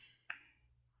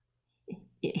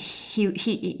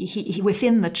he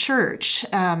within the church.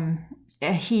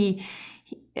 He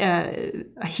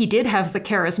did have the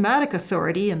charismatic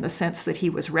authority in the sense that he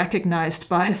was recognized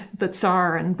by the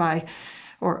Tsar and by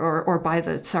or by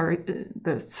the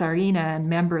Tsarina and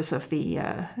members of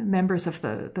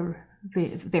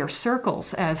their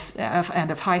circles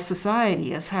and of high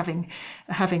society as having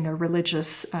a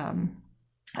religious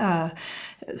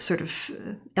sort of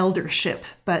eldership.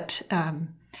 But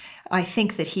I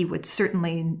think that he's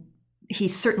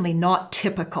certainly not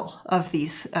typical of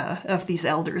these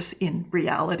elders in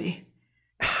reality.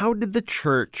 How did the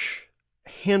church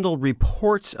handle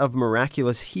reports of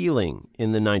miraculous healing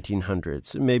in the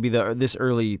 1900s? Maybe this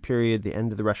early period, the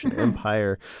end of the Russian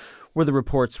Empire. Were the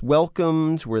reports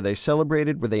welcomed? Were they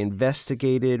celebrated? Were they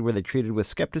investigated? Were they treated with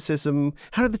skepticism?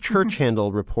 How did the church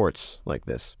handle reports like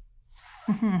this?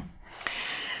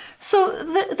 So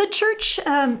the church,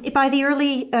 by the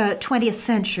early 20th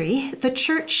century, the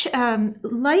church,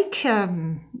 like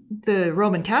the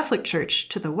Roman Catholic Church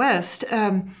to the west,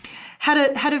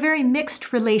 had a very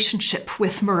mixed relationship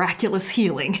with miraculous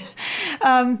healing.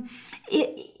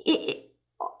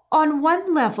 On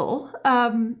one level,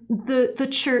 the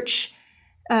church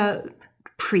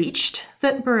preached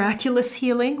that miraculous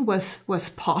healing was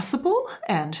possible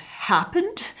and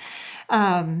happened.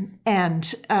 And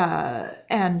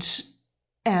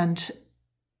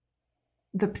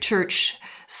the church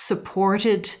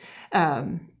supported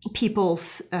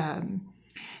people's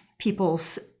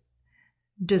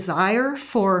desire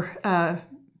for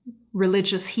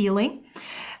religious healing.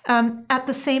 At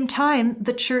the same time,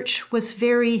 the church was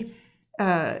very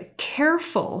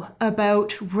careful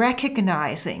about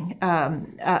recognizing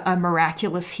a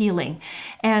miraculous healing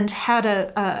and had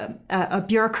a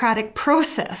bureaucratic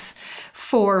process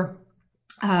for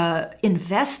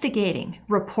investigating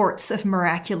reports of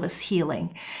miraculous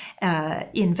healing,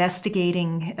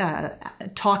 investigating,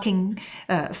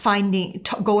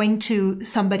 going to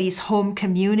somebody's home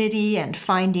community and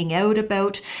finding out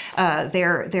about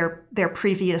their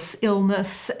previous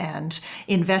illness, and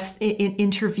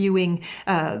interviewing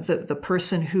the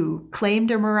person who claimed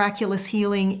a miraculous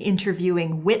healing,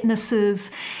 interviewing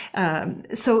witnesses.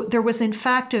 So there was, in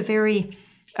fact, a very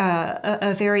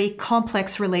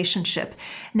complex relationship.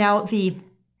 Now, the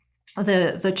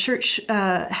church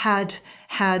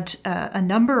had a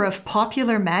number of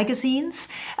popular magazines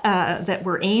that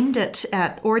were aimed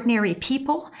at ordinary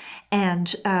people,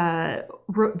 and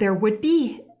there would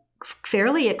be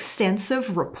fairly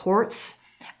extensive reports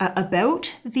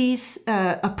about these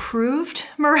approved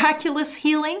miraculous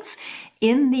healings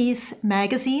in these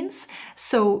magazines.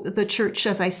 So the church,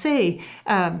 as I say,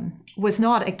 was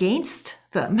not against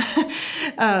them,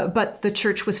 but the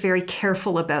church was very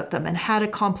careful about them and had a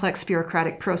complex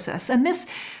bureaucratic process. And this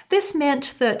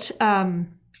meant that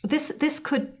this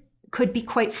could be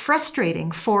quite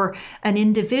frustrating for an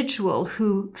individual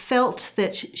who felt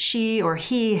that she or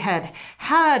he had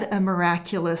a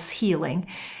miraculous healing,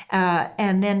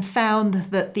 and then found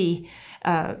that the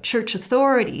church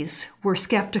authorities were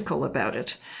skeptical about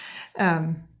it.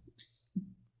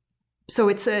 So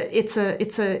it's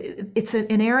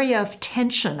an area of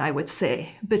tension, I would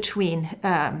say, between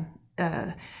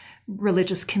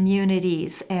religious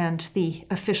communities and the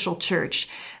official church.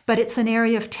 But it's an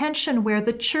area of tension where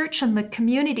the church and the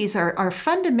communities are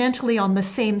fundamentally on the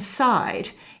same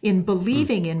side in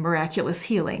believing in miraculous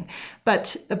healing.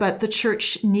 But the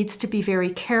church needs to be very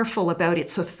careful about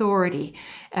its authority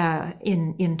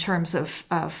in terms of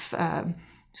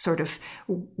sort of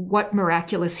what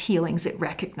miraculous healings it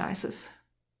recognizes.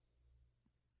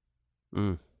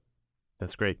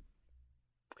 That's great.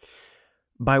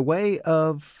 By way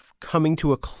of coming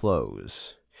to a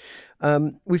close,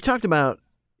 we've talked about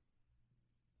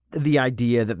the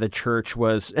idea that the church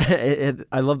was,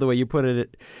 I love the way you put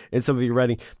it in some of your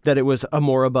writing, that it was a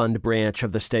moribund branch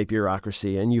of the state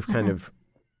bureaucracy, and you've kind of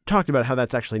talked about how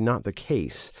that's actually not the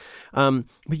case. But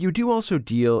you do also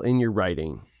deal in your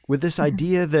writing with this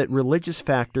idea that religious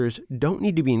factors don't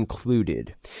need to be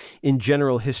included in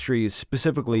general histories,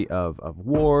 specifically of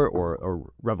war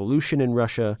or revolution in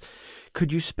Russia.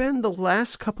 Could you spend the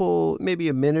last couple, maybe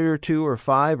a minute or two or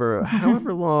five or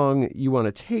however long you want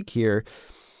to take here,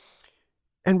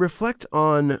 and reflect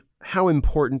on how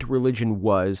important religion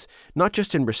was, not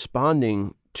just in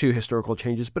responding to historical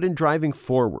changes, but in driving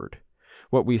forward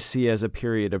what we see as a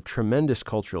period of tremendous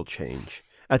cultural change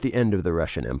at the end of the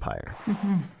Russian Empire?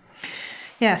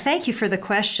 Yeah, thank you for the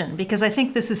question, because I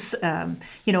think this is, a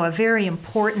very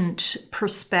important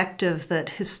perspective that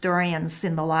historians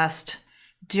in the last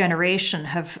generation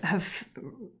have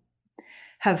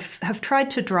tried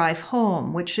to drive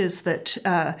home, which is that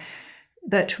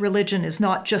that religion is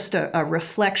not just a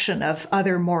reflection of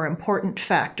other more important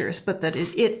factors, but that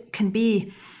it can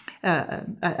be,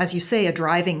 as you say, a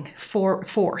driving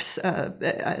force,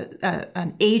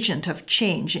 an agent of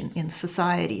change in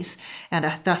societies,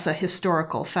 and thus a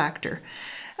historical factor.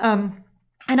 And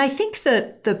I think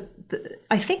that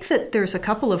I think that there's a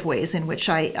couple of ways in which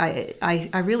I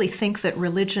really think that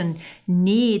religion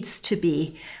needs to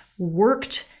be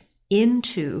worked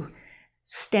into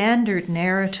standard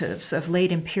narratives of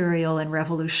late imperial and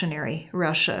revolutionary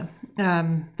Russia.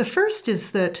 The first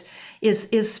is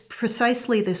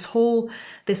precisely this whole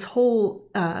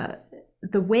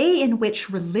the way in which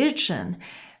religion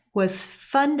was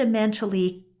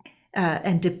fundamentally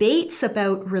and debates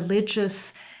about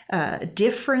religious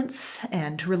difference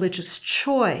and religious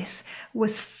choice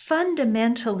was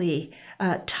fundamentally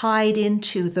tied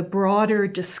into the broader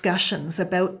discussions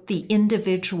about the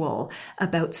individual,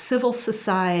 about civil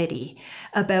society,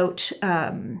 about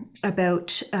the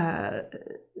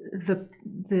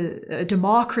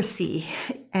democracy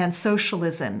and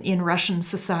socialism in Russian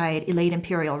society, late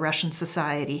imperial Russian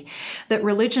society. That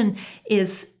religion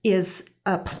is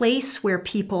a place where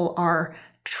people are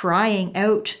trying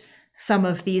out some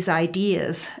of these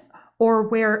ideas, or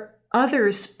where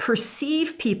others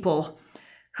perceive people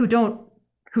who don't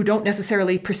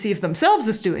necessarily perceive themselves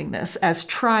as doing this, as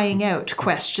trying out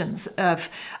questions of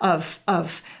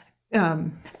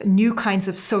new kinds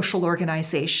of social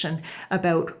organization,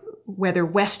 about whether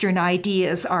Western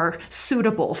ideas are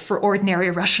suitable for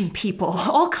ordinary Russian people,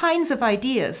 all kinds of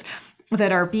ideas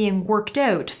that are being worked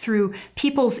out through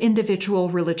people's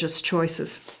individual religious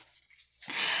choices.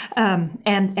 And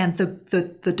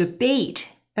the debate,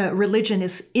 religion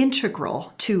is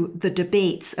integral to the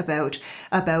debates about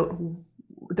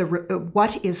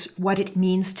what it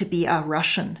means to be a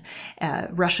Russian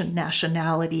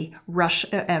nationality,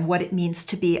 and what it means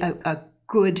to be a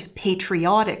good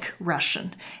patriotic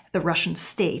Russian, the Russian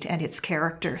state and its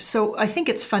character. So I think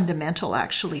it's fundamental,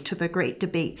 actually, to the great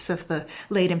debates of the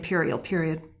late imperial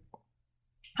period.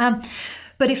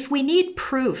 But if we need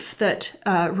proof that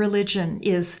religion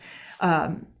is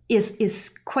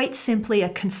quite simply a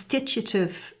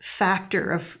constitutive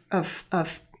factor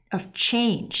of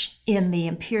change in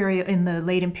the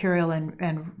late imperial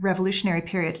and revolutionary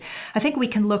period, I think we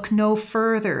can look no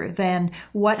further than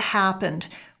what happened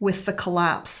with the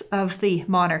collapse of the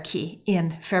monarchy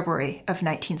in February of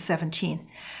 1917.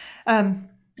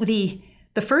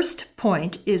 The first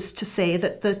point is to say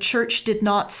that the church did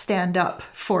not stand up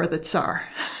for the Tsar.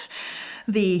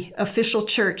 The official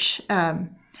church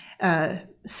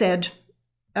said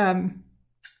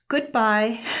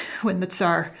goodbye when the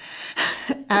Tsar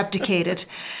abdicated,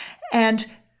 and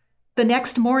the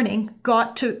next morning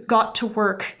got to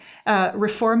work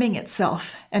reforming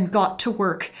itself, and got to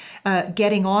work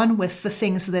getting on with the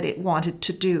things that it wanted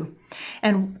to do.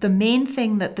 And the main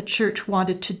thing that the church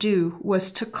wanted to do was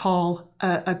to call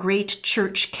a great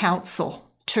church council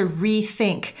to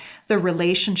rethink the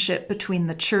relationship between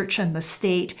the church and the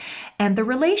state, and the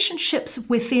relationships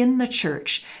within the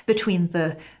church between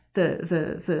the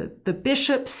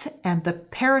bishops and the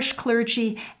parish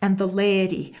clergy and the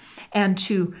laity, and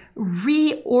to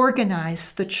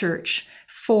reorganize the church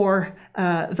for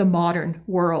the modern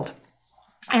world.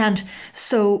 And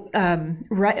so,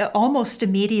 almost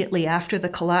immediately after the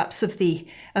collapse of the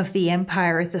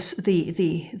empire,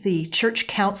 the church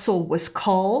council was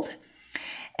called,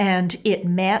 and it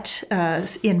met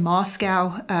in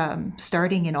Moscow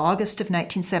starting in August of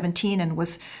 1917, and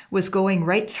was going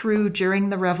right through during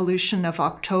the Revolution of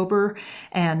October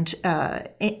and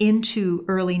into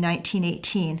early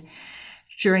 1918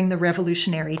 during the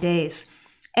revolutionary days.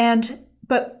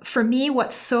 But for me,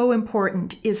 what's so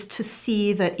important is to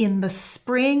see that in the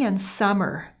spring and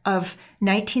summer of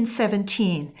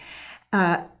 1917,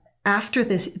 after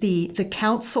the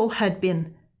council had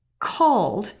been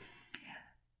called,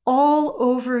 all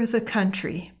over the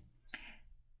country,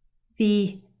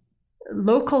 the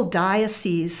local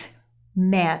dioceses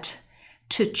met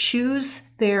to choose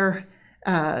their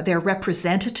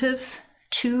representatives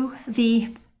to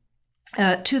the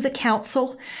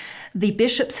council. The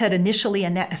bishops had initially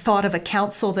thought of a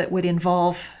council that would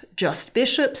involve just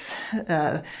bishops.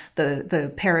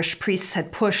 The parish priests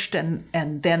had pushed, and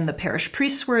then the parish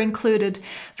priests were included.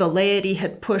 The laity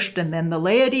had pushed, and then the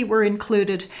laity were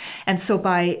included. And so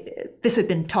this had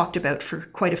been talked about for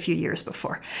quite a few years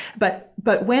before. But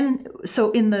in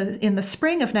the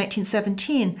spring of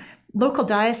 1917, local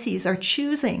dioceses are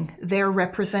choosing their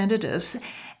representatives,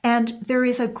 and there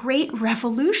is a great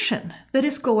revolution that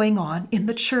is going on in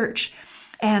the church.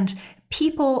 And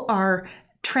people are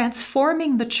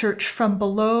transforming the church from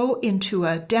below into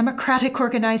a democratic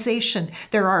organization.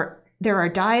 There are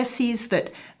dioceses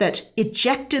that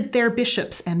ejected their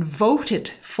bishops and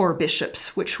voted for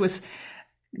bishops, which was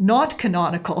not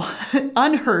canonical,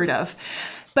 unheard of.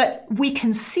 But we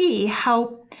can see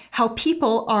how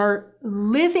people are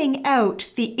living out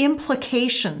the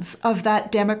implications of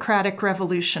that democratic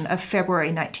revolution of February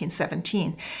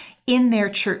 1917 in their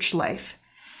church life.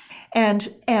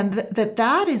 And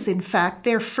that is, in fact,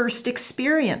 their first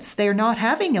experience. They're not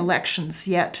having elections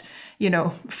yet,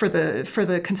 for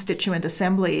the Constituent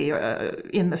Assembly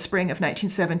in the spring of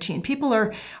 1917. People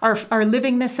are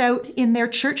living this out in their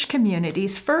church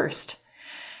communities first.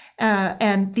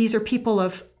 And these are people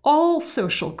of all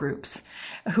social groups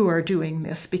who are doing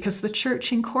this, because the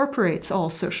church incorporates all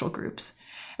social groups.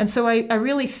 And so I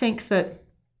really think that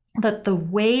the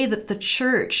way that the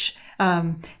church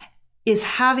is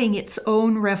having its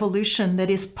own revolution that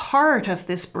is part of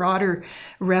this broader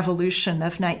revolution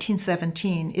of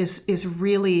 1917 is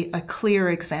really a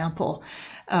clear example,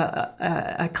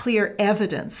 a clear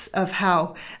evidence of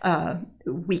how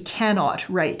we cannot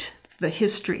write the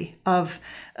history of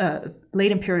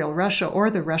late imperial Russia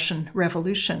or the Russian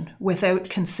Revolution without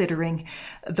considering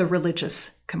the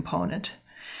religious component.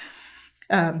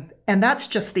 And that's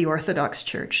just the Orthodox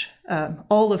Church.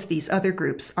 All of these other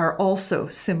groups are also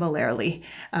similarly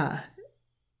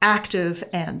active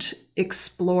and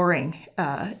exploring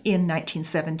in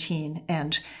 1917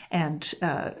 and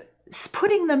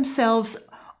putting themselves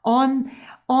on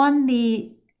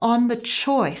the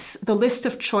choice, the list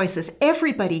of choices.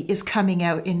 Everybody is coming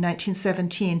out in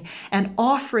 1917 and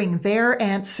offering their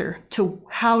answer to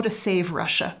how to save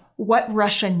Russia, what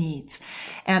Russia needs.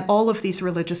 And all of these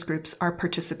religious groups are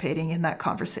participating in that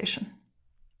conversation.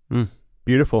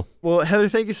 Beautiful. Well, Heather,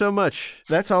 thank you so much.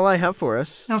 That's all I have for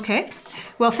us. Okay.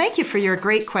 Well, thank you for your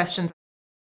great questions.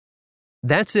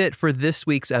 That's it for this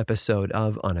week's episode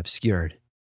of Unobscured.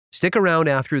 Stick around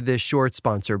after this short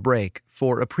sponsor break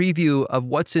for a preview of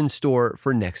what's in store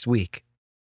for next week.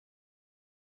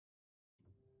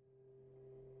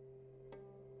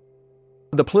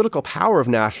 The political power of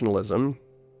nationalism,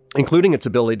 including its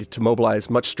ability to mobilize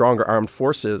much stronger armed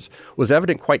forces, was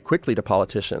evident quite quickly to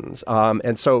politicians.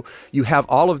 And so you have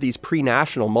all of these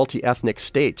pre-national multi-ethnic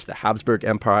states, the Habsburg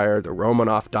Empire, the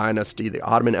Romanov dynasty, the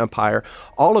Ottoman Empire.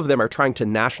 All of them are trying to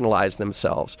nationalize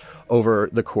themselves over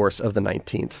the course of the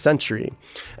 19th century.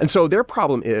 And so their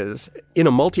problem is, in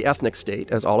a multi-ethnic state,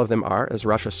 as all of them are, as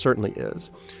Russia certainly is,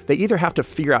 they either have to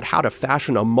figure out how to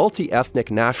fashion a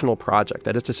multi-ethnic national project,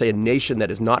 that is to say a nation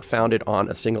that is not founded on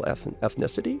a single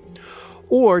ethnicity,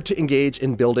 or to engage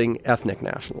in building ethnic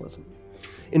nationalism.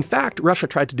 In fact, Russia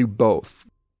tried to do both.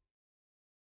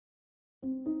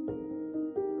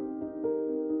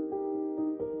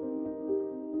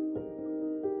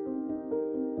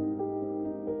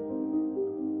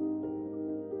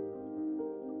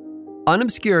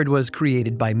 Unobscured was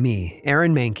created by me,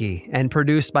 Aaron Mahnke, and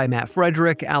produced by Matt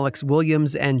Frederick, Alex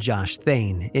Williams, and Josh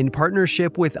Thane in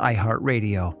partnership with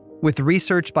iHeartRadio, with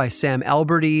research by Sam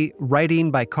Alberti, writing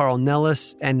by Carl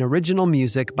Nellis, and original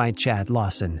music by Chad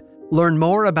Lawson. Learn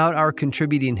more about our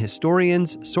contributing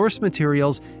historians, source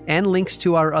materials, and links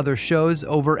to our other shows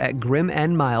over at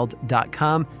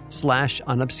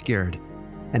grimandmild.com/unobscured.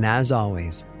 And as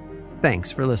always,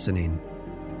 thanks for listening.